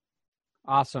call.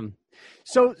 Awesome.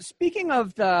 So speaking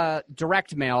of the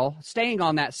direct mail, staying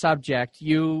on that subject,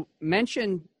 you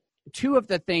mentioned two of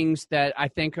the things that I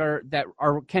think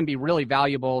can be really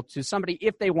valuable to somebody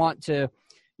if they want to,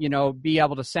 be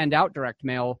able to send out direct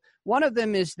mail. One of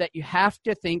them is that you have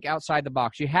to think outside the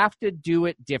box. You have to do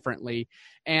it differently.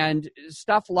 And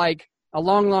stuff like a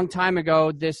long, long time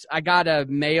ago, I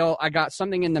got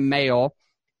something in the mail,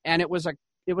 and it was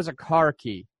a car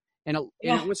key. And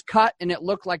it was cut, and it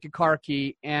looked like a car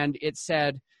key, and it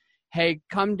said, "Hey,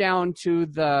 come down to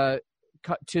the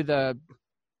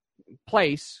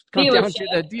place, come down to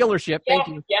the dealership." Yeah, thank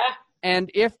you. Yeah.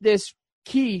 And if this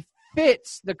key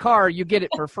fits the car, you get it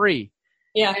for free.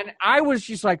 Yeah. And I was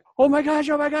just like, "Oh my gosh!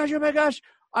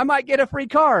 I might get a free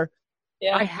car."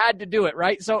 Yeah. I had to do it,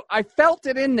 right? So I felt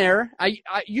it in there. I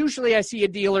usually see a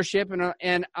dealership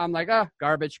and I'm like,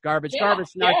 garbage.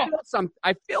 And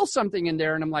I feel something in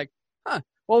there, and I'm like,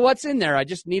 well, what's in there? I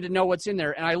just need to know what's in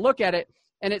there. And I look at it,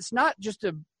 and it's not just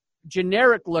a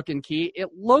generic looking key. It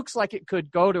looks like it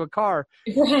could go to a car.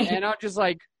 Right. And I'm just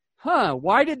like,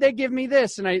 why did they give me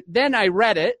this? And then I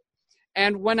read it,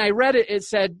 and when I read it, it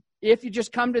said, if you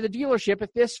just come to the dealership,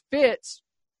 if this fits,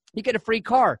 you get a free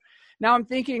car. Now I'm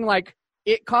thinking like,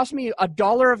 it cost me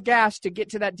 $1 of gas to get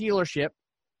to that dealership,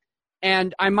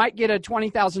 and I might get a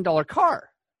 $20,000 car.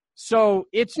 So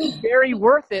it's very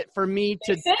worth it for me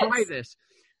to try this.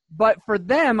 But for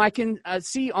them, I can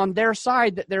see on their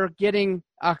side that they're getting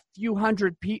a few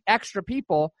hundred extra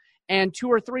people, and 2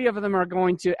 or 3 of them are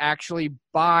going to actually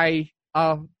buy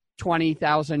a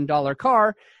 $20,000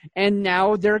 car, and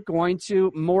now they're going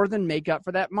to more than make up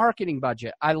for that marketing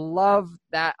budget. I love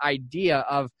that idea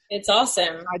of it's awesome.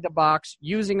 Inside the box,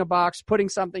 using a box, putting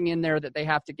something in there that they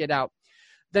have to get out.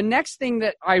 The next thing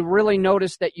that I really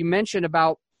noticed that you mentioned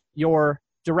about your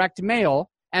direct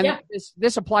mail, and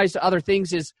this applies to other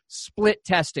things, is split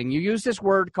testing. You use this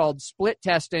word called split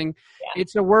testing. Yeah.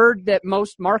 It's a word that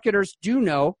most marketers do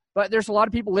know, but there's a lot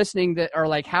of people listening that are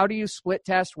like, how do you split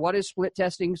test? What is split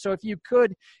testing? So if you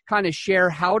could kind of share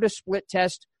how to split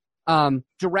test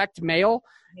direct mail,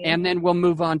 and then we'll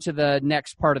move on to the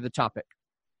next part of the topic.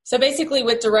 So basically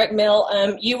with direct mail,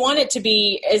 you want it to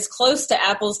be as close to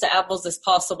apples as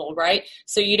possible, right?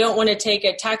 So you don't want to take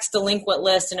a tax delinquent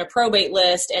list and a probate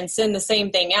list and send the same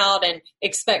thing out and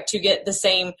expect to get the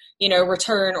same,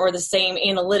 return or the same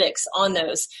analytics on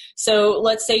those. So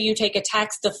let's say you take a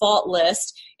tax default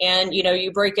list and,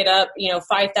 you break it up,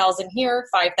 5,000 here,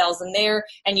 5,000 there,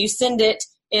 and you send it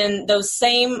in those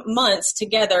same months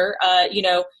together,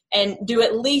 and do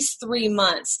at least 3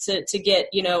 months to get,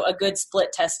 a good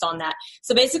split test on that.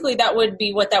 So basically that would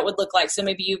be what that would look like. So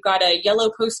maybe you've got a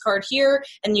yellow postcard here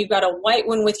and you've got a white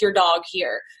one with your dog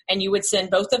here. And you would send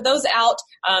both of those out,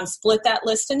 split that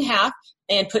list in half,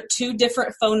 and put 2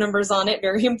 different phone numbers on it.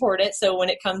 Very important. So when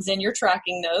it comes in, you're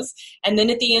tracking those. And then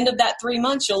at the end of that 3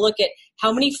 months, you'll look at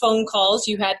how many phone calls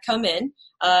you had come in.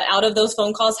 Out of those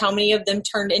phone calls, how many of them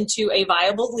turned into a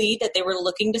viable lead that they were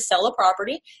looking to sell a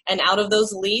property? And out of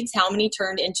those leads, how many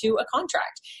turned into a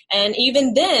contract? And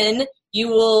even then, you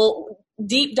will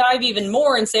deep dive even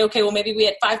more and say, okay, well, maybe we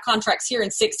had 5 contracts here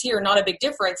and 6 here, not a big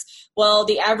difference. Well,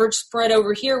 the average spread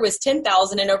over here was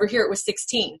 10,000 and over here it was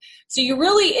 16. So you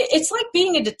really, it's like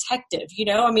being a detective,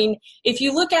 if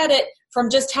you look at it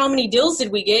from just how many deals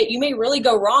did we get, you may really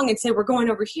go wrong and say we're going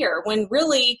over here, when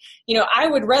really, I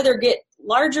would rather get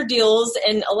larger deals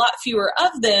and a lot fewer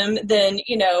of them than,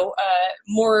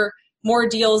 more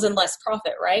deals and less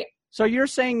profit, right? So you're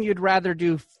saying you'd rather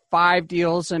do 5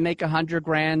 deals and make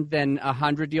 $100,000 than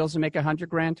 100 deals and make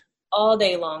 $100,000? all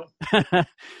day long. The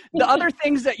other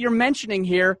things that you're mentioning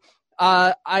here,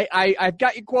 I've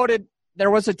got you quoted.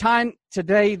 There was a time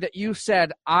today that you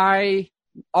said, I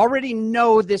already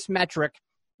know this metric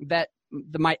that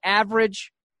my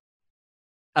average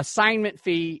assignment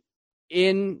fee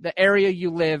in the area you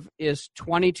live is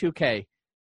 $22K.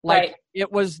 Like right. It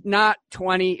was not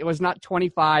 20, it was not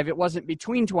 25, it wasn't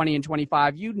between 20 and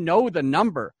 25. You know the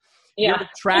number. Yeah. You're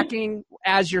tracking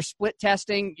as you're split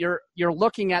testing, you're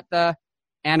looking at the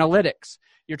analytics.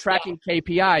 You're tracking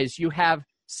KPIs. You have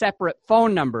separate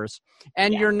phone numbers.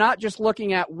 And you're not just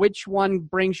looking at which one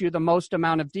brings you the most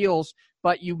amount of deals,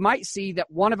 but you might see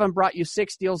that one of them brought you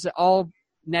 6 deals that all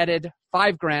netted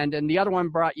 $5,000, and the other one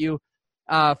brought you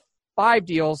 5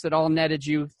 deals that all netted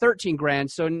you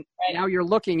 $13,000. So now you're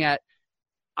looking at,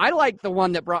 I like the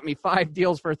one that brought me 5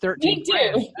 deals for $13,000. Me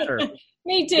too. Better.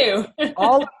 Me too.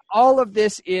 all of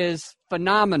this is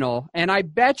phenomenal, and I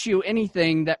bet you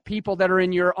anything that people that are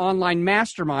in your online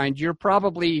mastermind, you're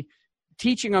probably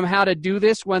teaching them how to do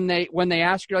this when they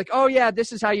ask you, like, oh yeah,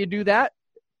 this is how you do that.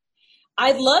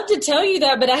 I'd love to tell you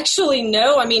that, but actually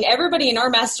no. I mean, everybody in our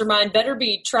mastermind better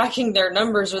be tracking their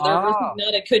numbers, or they're really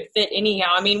not a good fit anyhow.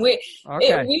 I mean,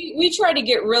 we try to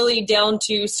get really down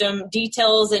to some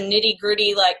details and nitty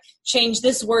gritty, like change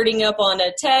this wording up on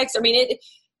a text. I mean,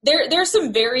 there's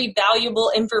some very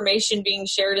valuable information being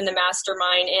shared in the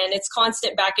mastermind, and it's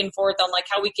constant back and forth on like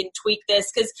how we can tweak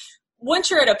this. Because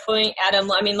once you're at a point,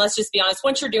 Adam, I mean, let's just be honest,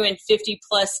 once you're doing 50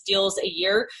 plus deals a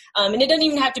year, and it doesn't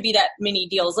even have to be that many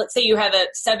deals. Let's say you have a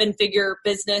 7-figure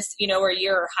business, or a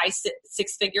year, or high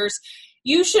 6 figures.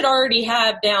 You should already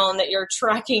have down that you're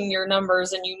tracking your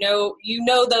numbers, and you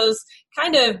know those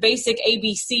kind of basic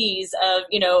ABCs of,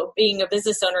 being a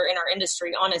business owner in our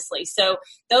industry, honestly. So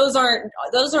those aren't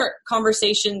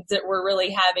conversations that we're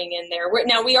really having in there.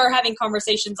 Now we are having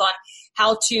conversations on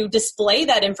how to display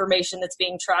that information that's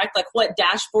being tracked. Like, what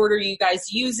dashboard are you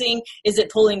guys using? Is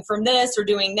it pulling from this or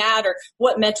doing that? Or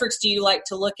what metrics do you like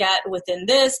to look at within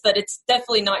this? But it's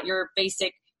definitely not your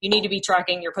basic, you need to be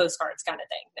tracking your postcards kind of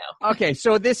thing. No. Okay.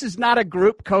 So this is not a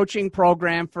group coaching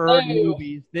program for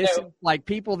newbies. This is like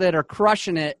people that are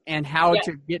crushing it and how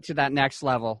to get to that next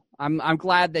level. I'm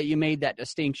glad that you made that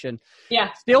distinction.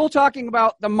 Yeah. Still talking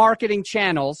about the marketing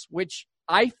channels, which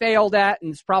I failed at,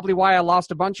 and it's probably why I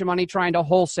lost a bunch of money trying to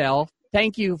wholesale.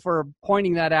 Thank you for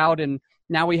pointing that out. And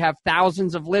now we have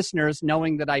thousands of listeners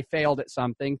knowing that I failed at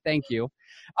something. Thank you.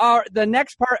 The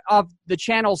next part of the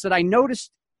channels that I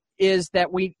noticed is that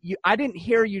I didn't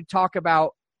hear you talk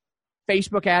about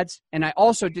Facebook ads, and I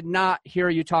also did not hear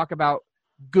you talk about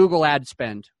Google ad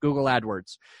spend, Google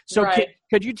AdWords. So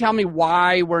could you tell me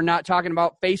why we're not talking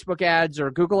about Facebook ads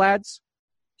or Google ads?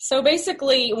 So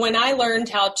basically, when I learned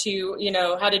how to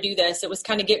do this, it was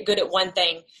kind of get good at one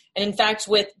thing. And in fact,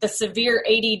 with the severe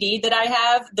ADD that I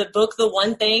have, the book, The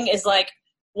One Thing, is like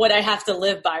what I have to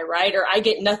live by, right? Or I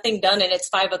get nothing done and it's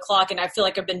 5:00 and I feel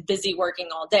like I've been busy working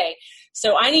all day.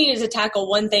 So I needed to tackle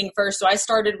one thing first. So I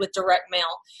started with direct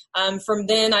mail. From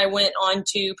then I went on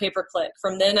to pay-per-click.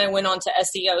 From then I went on to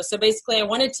SEO. So basically I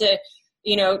wanted to,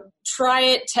 try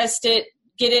it, test it,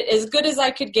 get it as good as I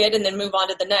could get, and then move on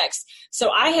to the next.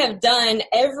 So I have done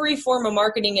every form of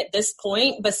marketing at this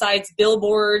point besides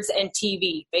billboards and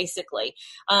TV, basically.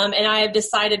 And I have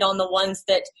decided on the ones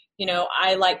that,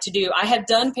 I like to do. I have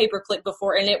done pay-per-click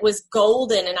before, and it was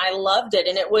golden, and I loved it.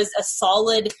 And it was a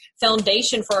solid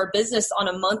foundation for our business on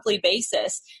a monthly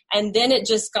basis. And then it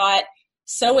just got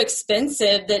so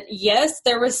expensive that, yes,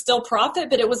 there was still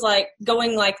profit, but it was like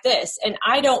going like this. And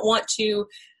I don't want to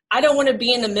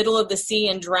be in the middle of the sea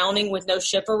and drowning with no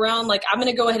ship around. Like, I'm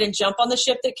going to go ahead and jump on the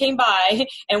ship that came by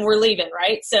and we're leaving,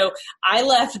 right? So I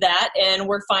left that, and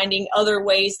we're finding other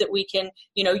ways that we can,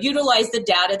 utilize the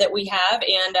data that we have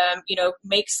and,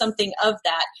 make something of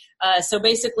that. So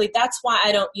basically that's why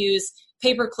I don't use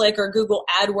pay-per-click or Google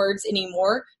AdWords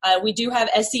anymore. We do have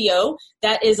SEO.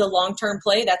 That is a long-term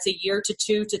play. That's a 1 to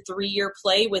 2 to 3 year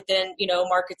play within,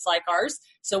 markets like ours.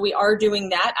 So we are doing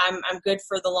that. I'm good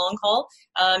for the long haul.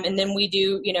 And then we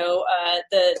do,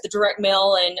 the direct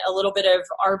mail and a little bit of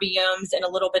RBMs and a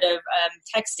little bit of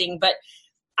texting. But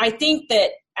I think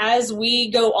that as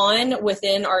we go on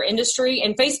within our industry,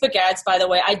 and Facebook ads, by the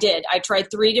way, I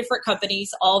tried 3 different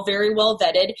companies, all very well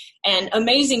vetted and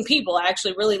amazing people. I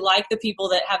actually really like the people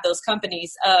that have those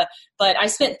companies. But I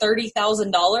spent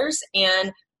 $30,000,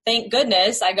 and thank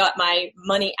goodness I got my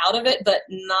money out of it, but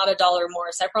not $1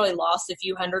 more. So I probably lost a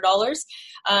few $100s.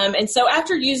 And so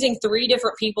after using 3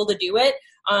 different people to do it,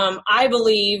 I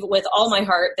believe with all my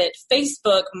heart that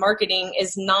Facebook marketing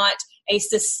is not a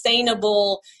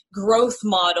sustainable, growth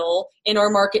model in our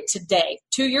market today.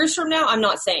 2 years from now, I'm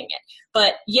not saying it.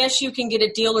 But yes, you can get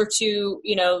a deal or two,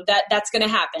 that's going to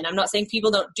happen. I'm not saying people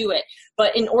don't do it.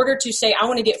 But in order to say, I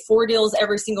want to get 4 deals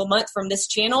every single month from this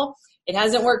channel, it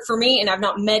hasn't worked for me, and I've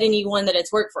not met anyone that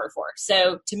it's worked for.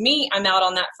 So to me, I'm out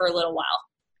on that for a little while.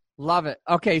 Love it.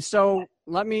 Okay, so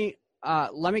let me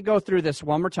go through this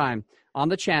one more time. On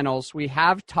the channels, we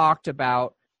have talked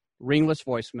about ringless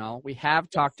voicemail. We have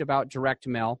talked about direct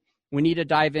mail. We need to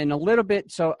dive in a little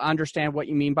bit so understand what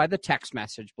you mean by the text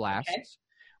message blasts. Okay.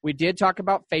 We did talk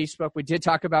about Facebook. We did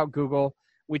talk about Google.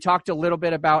 We talked a little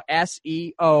bit about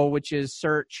SEO, which is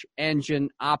search engine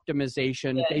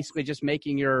optimization, yes. Basically just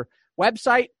making your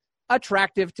website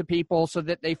attractive to people so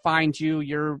that they find you.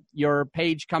 Your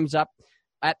page comes up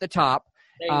at the top.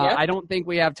 I don't think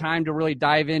we have time to really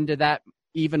dive into that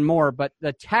even more, but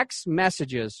the text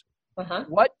messages,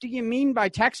 What do you mean by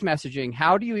text messaging?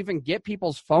 How do you even get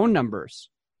people's phone numbers?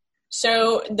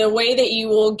 So the way that you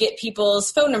will get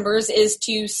people's phone numbers is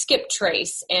to skip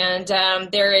trace. And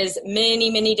there is many,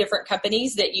 many different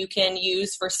companies that you can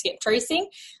use for skip tracing.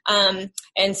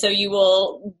 And so you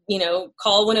will,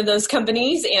 call one of those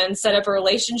companies and set up a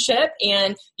relationship,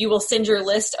 and you will send your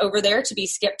list over there to be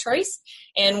skip traced.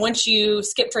 And once you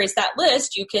skip trace that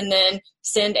list, you can then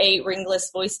send a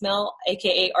ringless voicemail,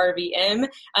 aka RVM.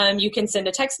 You can send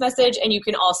a text message, and you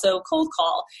can also cold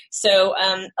call. So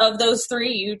of those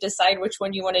 3, you decide which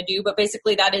one you want to do. But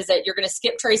basically that is that you're going to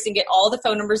skip trace and get all the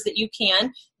phone numbers that you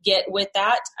can get with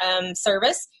that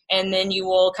service. And then you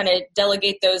will kind of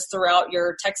delegate those throughout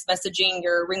your text messaging,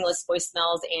 your ringless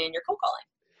voicemails, and your cold calling.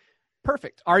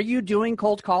 Perfect. Are you doing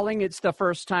cold calling? It's the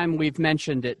first time we've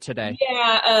mentioned it today.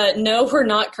 Yeah, no, we're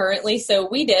not currently. So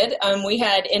we did. We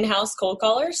had in-house cold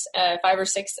callers, 5 or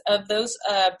 6 of those.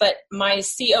 But my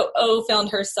COO found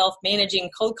herself managing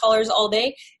cold callers all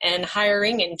day and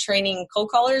hiring and training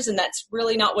cold callers, and that's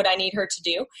really not what I need her to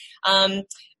do.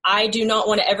 I do not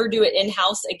want to ever do it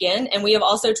in-house again. And we have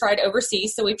also tried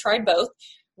overseas, so we've tried both.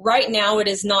 Right now, it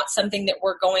is not something that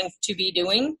we're going to be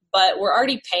doing, but we're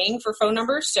already paying for phone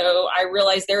numbers. So I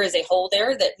realize there is a hole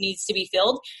there that needs to be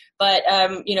filled. But,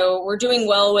 we're doing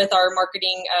well with our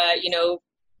marketing,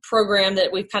 program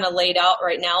that we've kind of laid out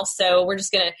right now. So we're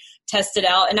just going to test it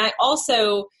out. And I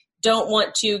also don't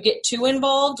want to get too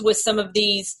involved with some of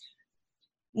these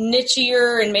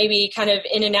nichier and maybe kind of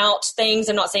in and out things.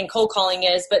 I'm not saying cold calling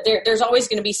is, but there's always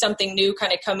going to be something new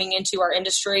kind of coming into our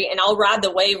industry, and I'll ride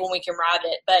the wave when we can ride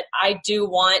it. But I do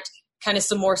want kind of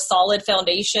some more solid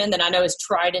foundation that I know is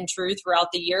tried and true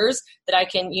throughout the years, that I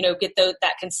can, get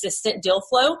that consistent deal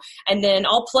flow, and then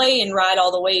I'll play and ride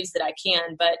all the waves that I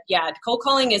can. But yeah, cold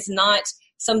calling is not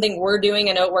something we're doing.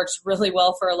 I know it works really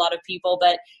well for a lot of people,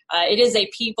 but it is a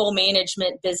people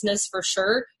management business for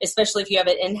sure, especially if you have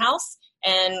it in-house.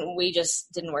 And we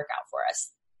just didn't work out for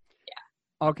us.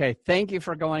 Yeah. Okay. Thank you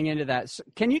for going into that. So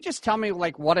can you just tell me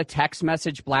what a text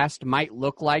message blast might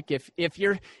look like if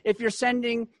you're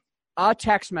sending a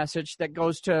text message that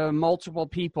goes to multiple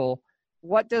people?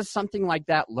 What does something like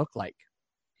that look like?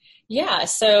 Yeah.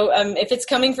 So if it's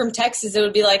coming from Texas, it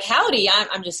would be like, howdy,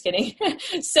 I'm just kidding.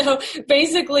 So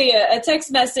basically a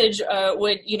text message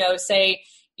would, say,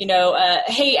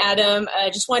 hey, Adam,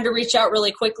 just wanted to reach out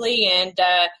really quickly and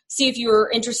see if you were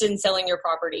interested in selling your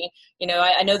property.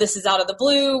 I know this is out of the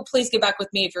blue. Please get back with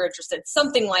me if you're interested.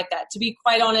 Something like that. To be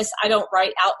quite honest, I don't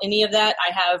write out any of that.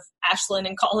 I have Ashlyn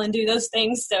and Colin do those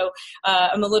things. So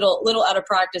I'm a little out of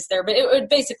practice there. But it would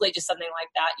basically just something like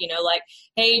that, like,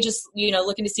 hey, just,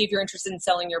 looking to see if you're interested in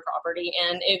selling your property.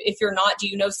 And if you're not, do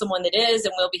you know someone that is?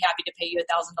 And we'll be happy to pay you $1,000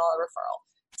 referral.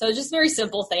 So just very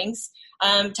simple things.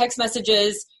 Text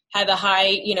messages have a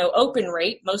high, open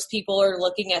rate. Most people are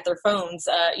looking at their phones,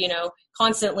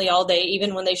 constantly all day,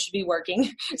 even when they should be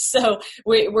working. So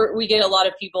we get a lot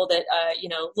of people that,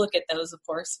 look at those, of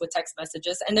course, with text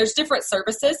messages. And there's different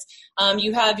services.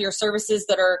 You have your services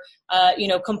that are,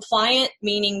 compliant,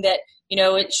 meaning that,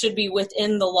 it should be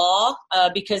within the law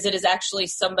because it is actually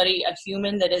somebody, a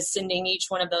human, that is sending each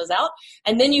one of those out.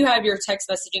 And then you have your text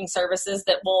messaging services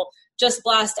that will just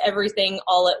blast everything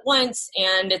all at once.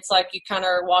 And it's like you kind of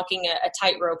are walking a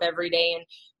tightrope every day. And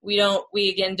we don't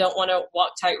want to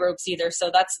walk tightropes either.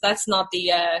 So that's not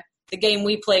the game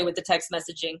we play with the text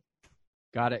messaging.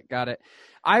 Got it.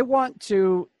 I want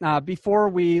to, before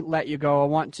we let you go, I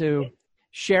want to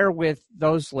share with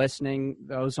those listening,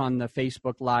 those on the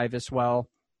Facebook Live as well,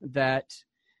 that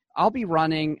I'll be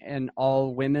running an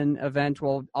all-women event.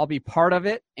 Well, I'll be part of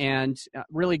it, and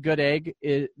really Good Egg,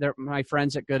 my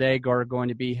friends at Good Egg are going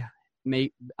to be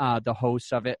the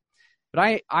hosts of it.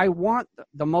 But I want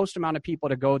the most amount of people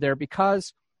to go there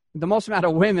because the most amount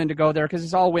of women to go there because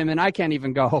it's all women. I can't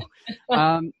even go.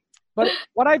 But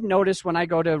what I've noticed when I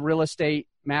go to real estate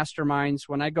masterminds,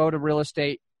 when I go to real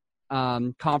estate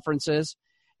conferences,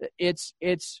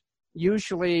 it's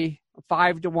usually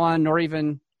 5-to-1 or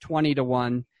even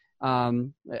 20-to-1,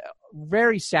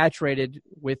 very saturated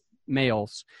with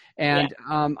males. And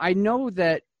I know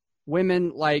that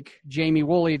women like Jamie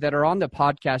Woolley that are on the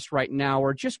podcast right now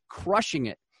are just crushing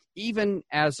it. Even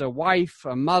as a wife,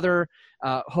 a mother,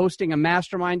 hosting a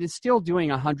mastermind, is still doing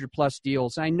 100+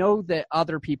 deals. I know that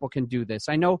other people can do this.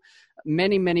 I know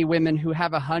many, many women who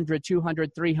have 100,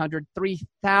 200, 300,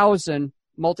 3,000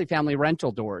 multifamily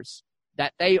rental doors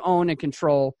that they own and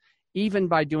control, even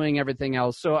by doing everything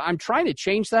else. So I'm trying to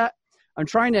change that. I'm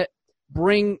trying to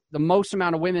bring the most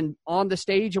amount of women on the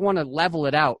stage. I want to level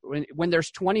it out. When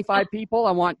there's 25 people,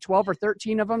 I want 12 or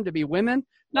 13 of them to be women.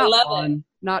 Not one,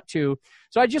 not two.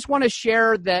 So I just want to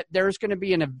share that there's going to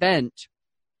be an event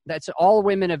that's an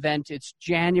all-women event. It's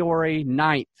January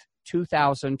 9th,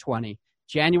 2020.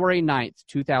 January 9th,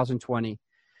 2020.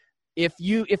 If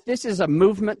this is a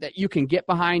movement that you can get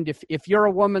behind, if you're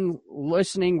a woman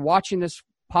listening, watching this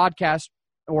podcast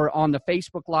or on the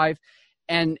Facebook Live,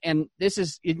 and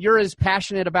you're as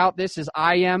passionate about this as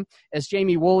I am, as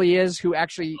Jamie Woolley is, who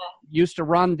actually used to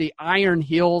run the Iron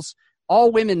Hills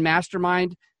all-women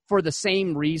mastermind for the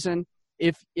same reason.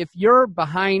 If you're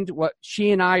behind what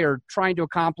she and I are trying to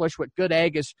accomplish, what Good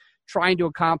Egg is trying to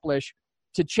accomplish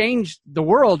to change the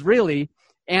world, really,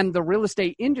 and the real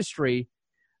estate industry,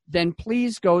 then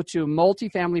please go to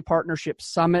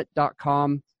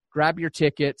multifamilypartnershipsummit.com, grab your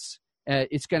tickets.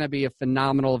 It's going to be a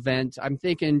phenomenal event. I'm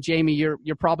thinking, Jamie, you're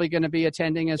probably going to be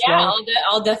attending as well. Yeah,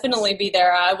 I'll definitely be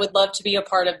there. I would love to be a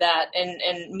part of that and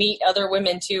meet other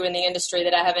women too in the industry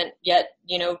that I haven't yet,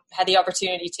 had the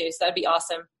opportunity to. So that'd be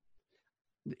awesome.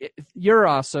 You're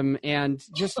awesome, and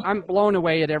just I'm blown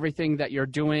away at everything that you're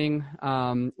doing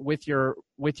with your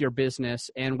business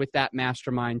and with that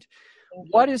mastermind.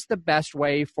 What is the best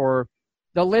way for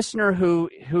the listener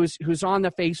who's on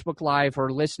the Facebook Live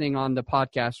or listening on the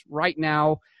podcast right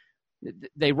now?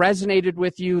 They resonated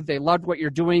with you. They loved what you're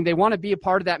doing. They want to be a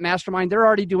part of that mastermind. They're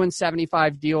already doing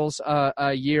 75 deals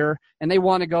a year, and they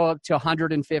want to go up to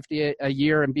 150 a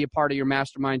year and be a part of your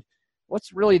mastermind.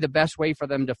 What's really the best way for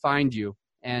them to find you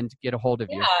and get a hold of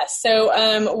you? Yeah,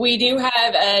 so we do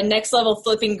have a Next Level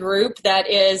Flipping group that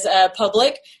is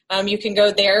public. You can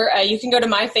go there. You can go to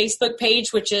my Facebook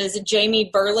page, which is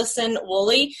Jamie Burleson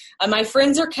Woolley. My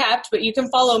friends are capped, but you can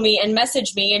follow me and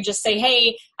message me and just say,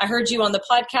 hey, I heard you on the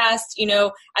podcast.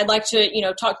 I'd like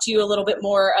to, talk to you a little bit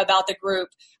more about the group.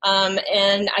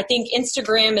 And I think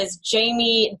Instagram is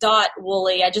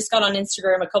jamie.woolley. I just got on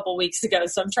Instagram a couple weeks ago,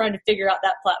 so I'm trying to figure out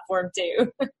that platform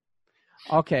too.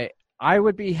 Okay. I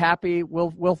would be happy.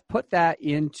 We'll put that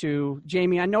into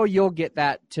Jamie. I know you'll get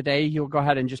that today. You'll go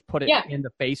ahead and just put it in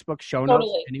the Facebook show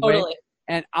notes anyway. Totally.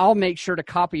 And I'll make sure to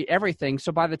copy everything.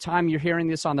 So by the time you're hearing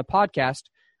this on the podcast,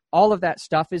 all of that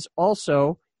stuff is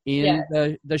also in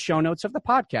the show notes of the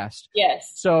podcast.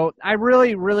 Yes. So I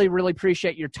really, really, really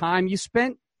appreciate your time. You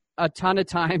spent a ton of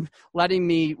time letting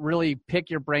me really pick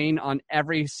your brain on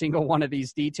every single one of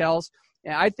these details.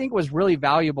 And I think it was really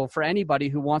valuable for anybody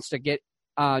who wants to get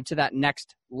to that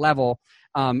next level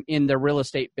in the real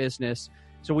estate business.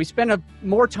 So we spent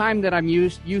more time than I'm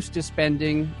used to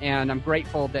spending, and I'm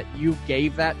grateful that you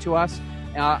gave that to us.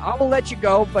 I will let you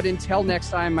go, but until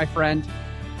next time, my friend,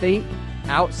 think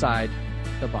outside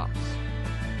the box.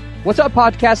 What's up,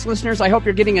 podcast listeners? I hope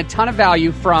you're getting a ton of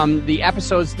value from the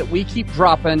episodes that we keep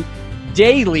dropping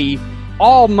daily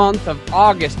all month of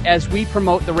August as we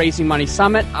promote the Raising Money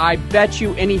Summit. I bet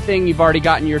you anything you've already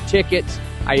gotten your tickets.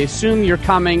 I assume you're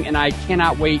coming, and I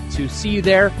cannot wait to see you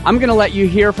there. I'm going to let you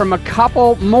hear from a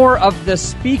couple more of the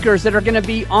speakers that are going to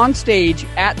be on stage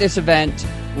at this event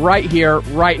right here,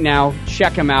 right now.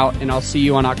 Check them out, and I'll see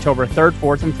you on October 3rd,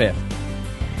 4th, and 5th.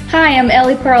 Hi, I'm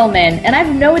Ellie Perlman, and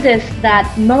I've noticed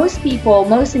that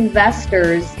most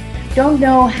investors don't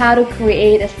know how to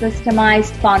create a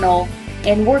systemized funnel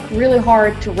and work really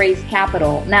hard to raise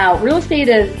capital. Now, real estate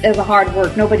is a hard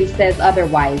work. Nobody says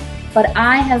otherwise. But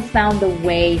I have found a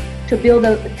way to build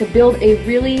a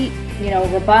really,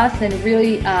 robust and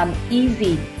really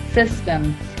easy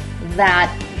system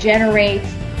that generates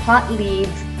hot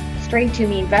leads straight to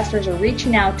me. Investors are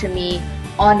reaching out to me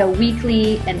on a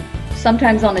weekly and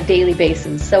sometimes on a daily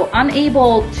basis. So I'm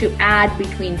able to add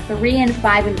between 3 and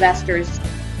 5 investors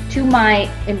to my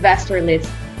investor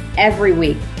list every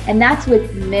week, and that's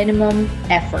with minimum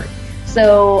effort.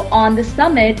 So on the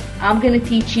summit, I'm going to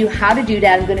teach you how to do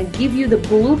that. I'm going to give you the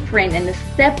blueprint and the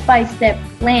step-by-step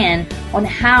plan on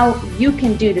how you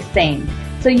can do the same.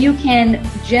 so you can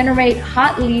generate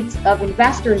hot leads of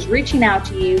investors reaching out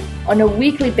to you on a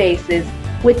weekly basis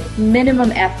with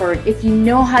minimum effort. If you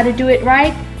know how to do it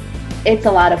right, it's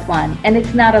a lot of fun, and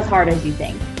it's not as hard as you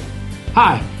think.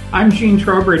 Hi, I'm Gene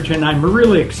Trowbridge, and I'm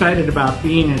really excited about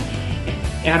being at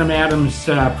Adam Adams'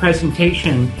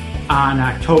 presentation on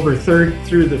October 3rd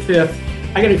through the 5th.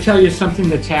 I got to tell you something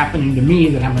that's happening to me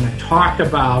that I'm going to talk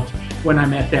about when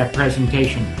I'm at that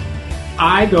presentation.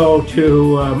 I go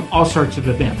to all sorts of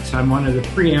events. I'm one of the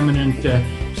preeminent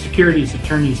securities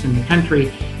attorneys in the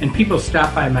country, and people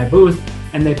stop by my booth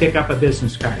and they pick up a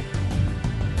business card.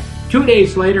 2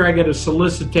 days later, I get a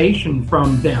solicitation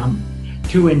from them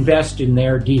to invest in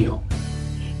their deal.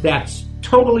 That's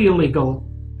totally illegal.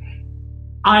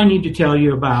 I need to tell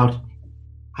you about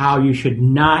how you should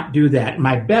not do that.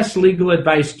 My best legal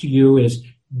advice to you is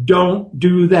don't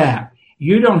do that.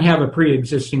 You don't have a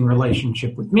pre-existing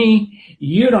relationship with me.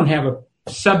 You don't have a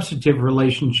substantive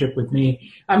relationship with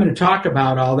me. I'm going to talk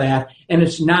about all that. And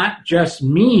it's not just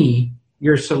me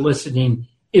you're soliciting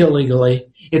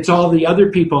illegally. It's all the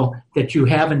other people that you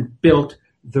haven't built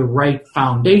the right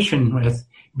foundation with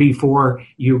before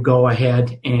you go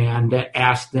ahead and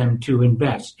ask them to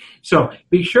invest. So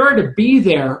be sure to be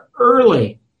there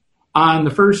early on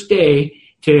the first day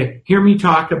to hear me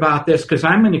talk about this, because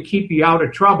I'm going to keep you out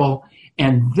of trouble,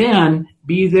 and then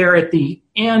be there at the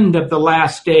end of the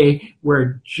last day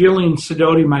where Jillian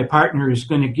Sidoti, my partner, is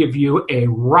going to give you a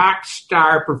rock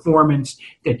star performance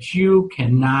that you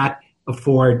cannot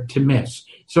afford to miss.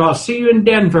 So I'll see you in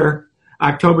Denver,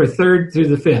 October 3rd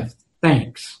through the 5th.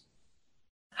 Thanks.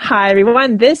 Hi,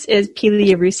 everyone. This is Pili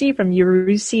Yarusi from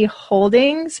Yarusi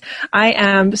Holdings. I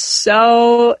am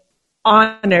so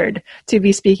honored to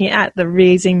be speaking at the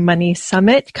Raising Money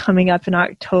Summit coming up in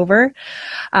October.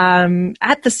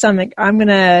 At the summit, I'm going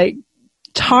to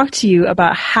talk to you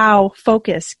about how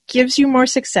focus gives you more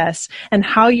success and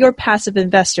how your passive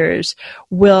investors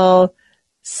will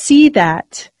see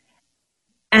that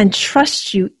and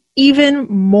trust you even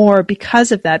more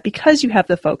because of that, because you have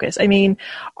the focus. I mean,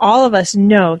 all of us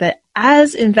know that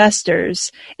as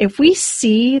investors, if we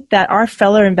see that our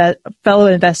fellow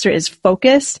investor is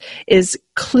focused, is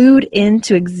clued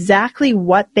into exactly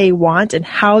what they want and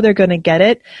how they're going to get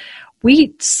it,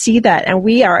 we see that and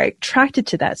we are attracted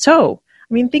to that. So,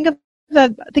 I mean, think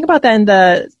about that in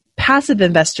the passive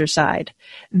investor side.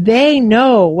 They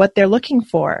know what they're looking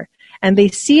for and they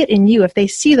see it in you if they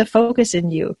see the focus in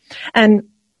you. And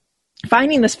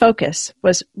finding this focus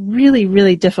was really,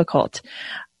 really difficult.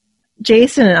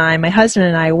 Jason and I, my husband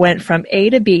and I, went from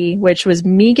A to B, which was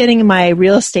me getting my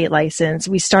real estate license.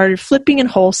 We started flipping and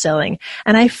wholesaling.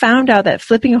 And I found out that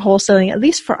flipping and wholesaling, at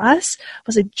least for us,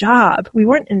 was a job. We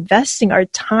weren't investing our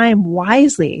time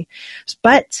wisely.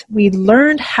 But we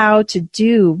learned how to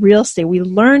do real estate. We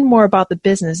learned more about the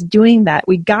business doing that.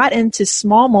 We got into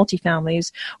small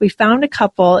multifamilies. We found a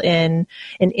couple in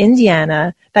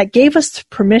Indiana that gave us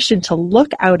permission to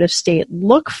look out of state,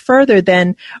 look further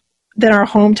than our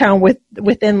hometown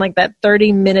within like that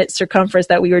 30-minute circumference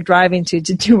that we were driving to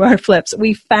do our flips.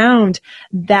 We found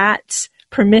that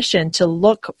permission to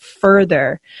look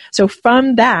further. So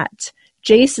from that,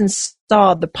 Jason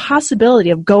saw the possibility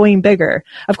of going bigger.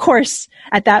 Of course,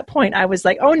 at that point, I was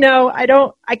like, oh no,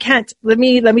 I can't. Let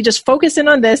me just focus in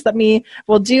on this.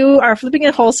 We'll do our flipping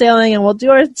and wholesaling and we'll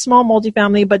do our small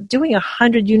multifamily, but doing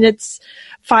 100 units,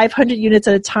 500 units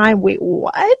at a time. Wait,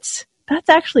 what? That's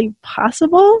actually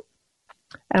possible?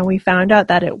 And we found out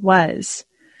that it was.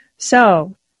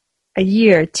 So a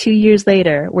year, 2 years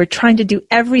later, we're trying to do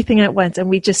everything at once, and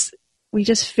we just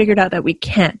figured out that we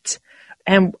can't.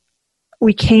 And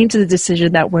we came to the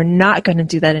decision that we're not going to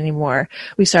do that anymore.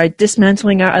 We started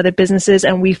dismantling our other businesses,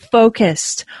 and we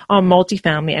focused on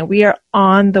multifamily, and we are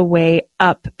on the way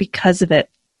up because of it.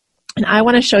 And I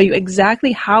want to show you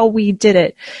exactly how we did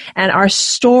it and our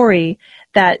story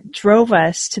that drove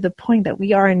us to the point that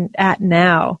we are at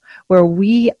now, where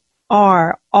we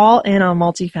are all in on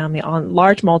multifamily, on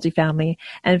large multifamily,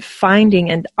 and finding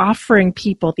and offering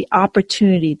people the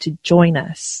opportunity to join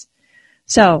us.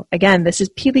 So again, this is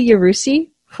Pili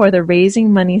Yarusi for the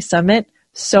Raising Money Summit.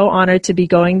 So honored to be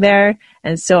going there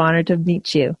and so honored to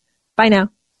meet you. Bye now.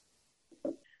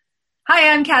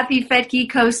 Hi, I'm Kathy Fettke,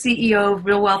 co-CEO of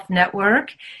Real Wealth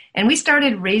Network, and we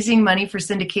started raising money for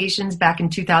syndications back in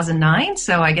 2009,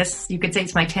 so I guess you could say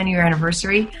it's my 10-year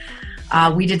anniversary.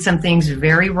 We did some things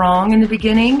very wrong in the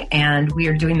beginning, and we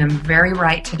are doing them very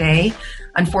right today.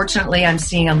 Unfortunately, I'm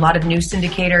seeing a lot of new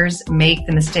syndicators make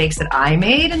the mistakes that I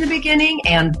made in the beginning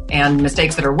and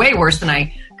mistakes that are way worse than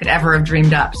I could ever have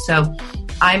dreamed up. So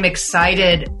I'm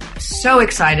excited, so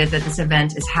excited that this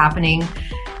event is happening.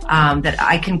 that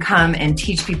I can come and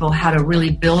teach people how to really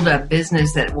build a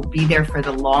business that will be there for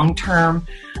the long term,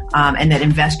 and that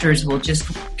investors will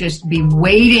just be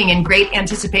waiting in great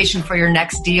anticipation for your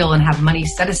next deal and have money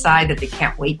set aside that they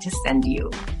can't wait to send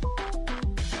you.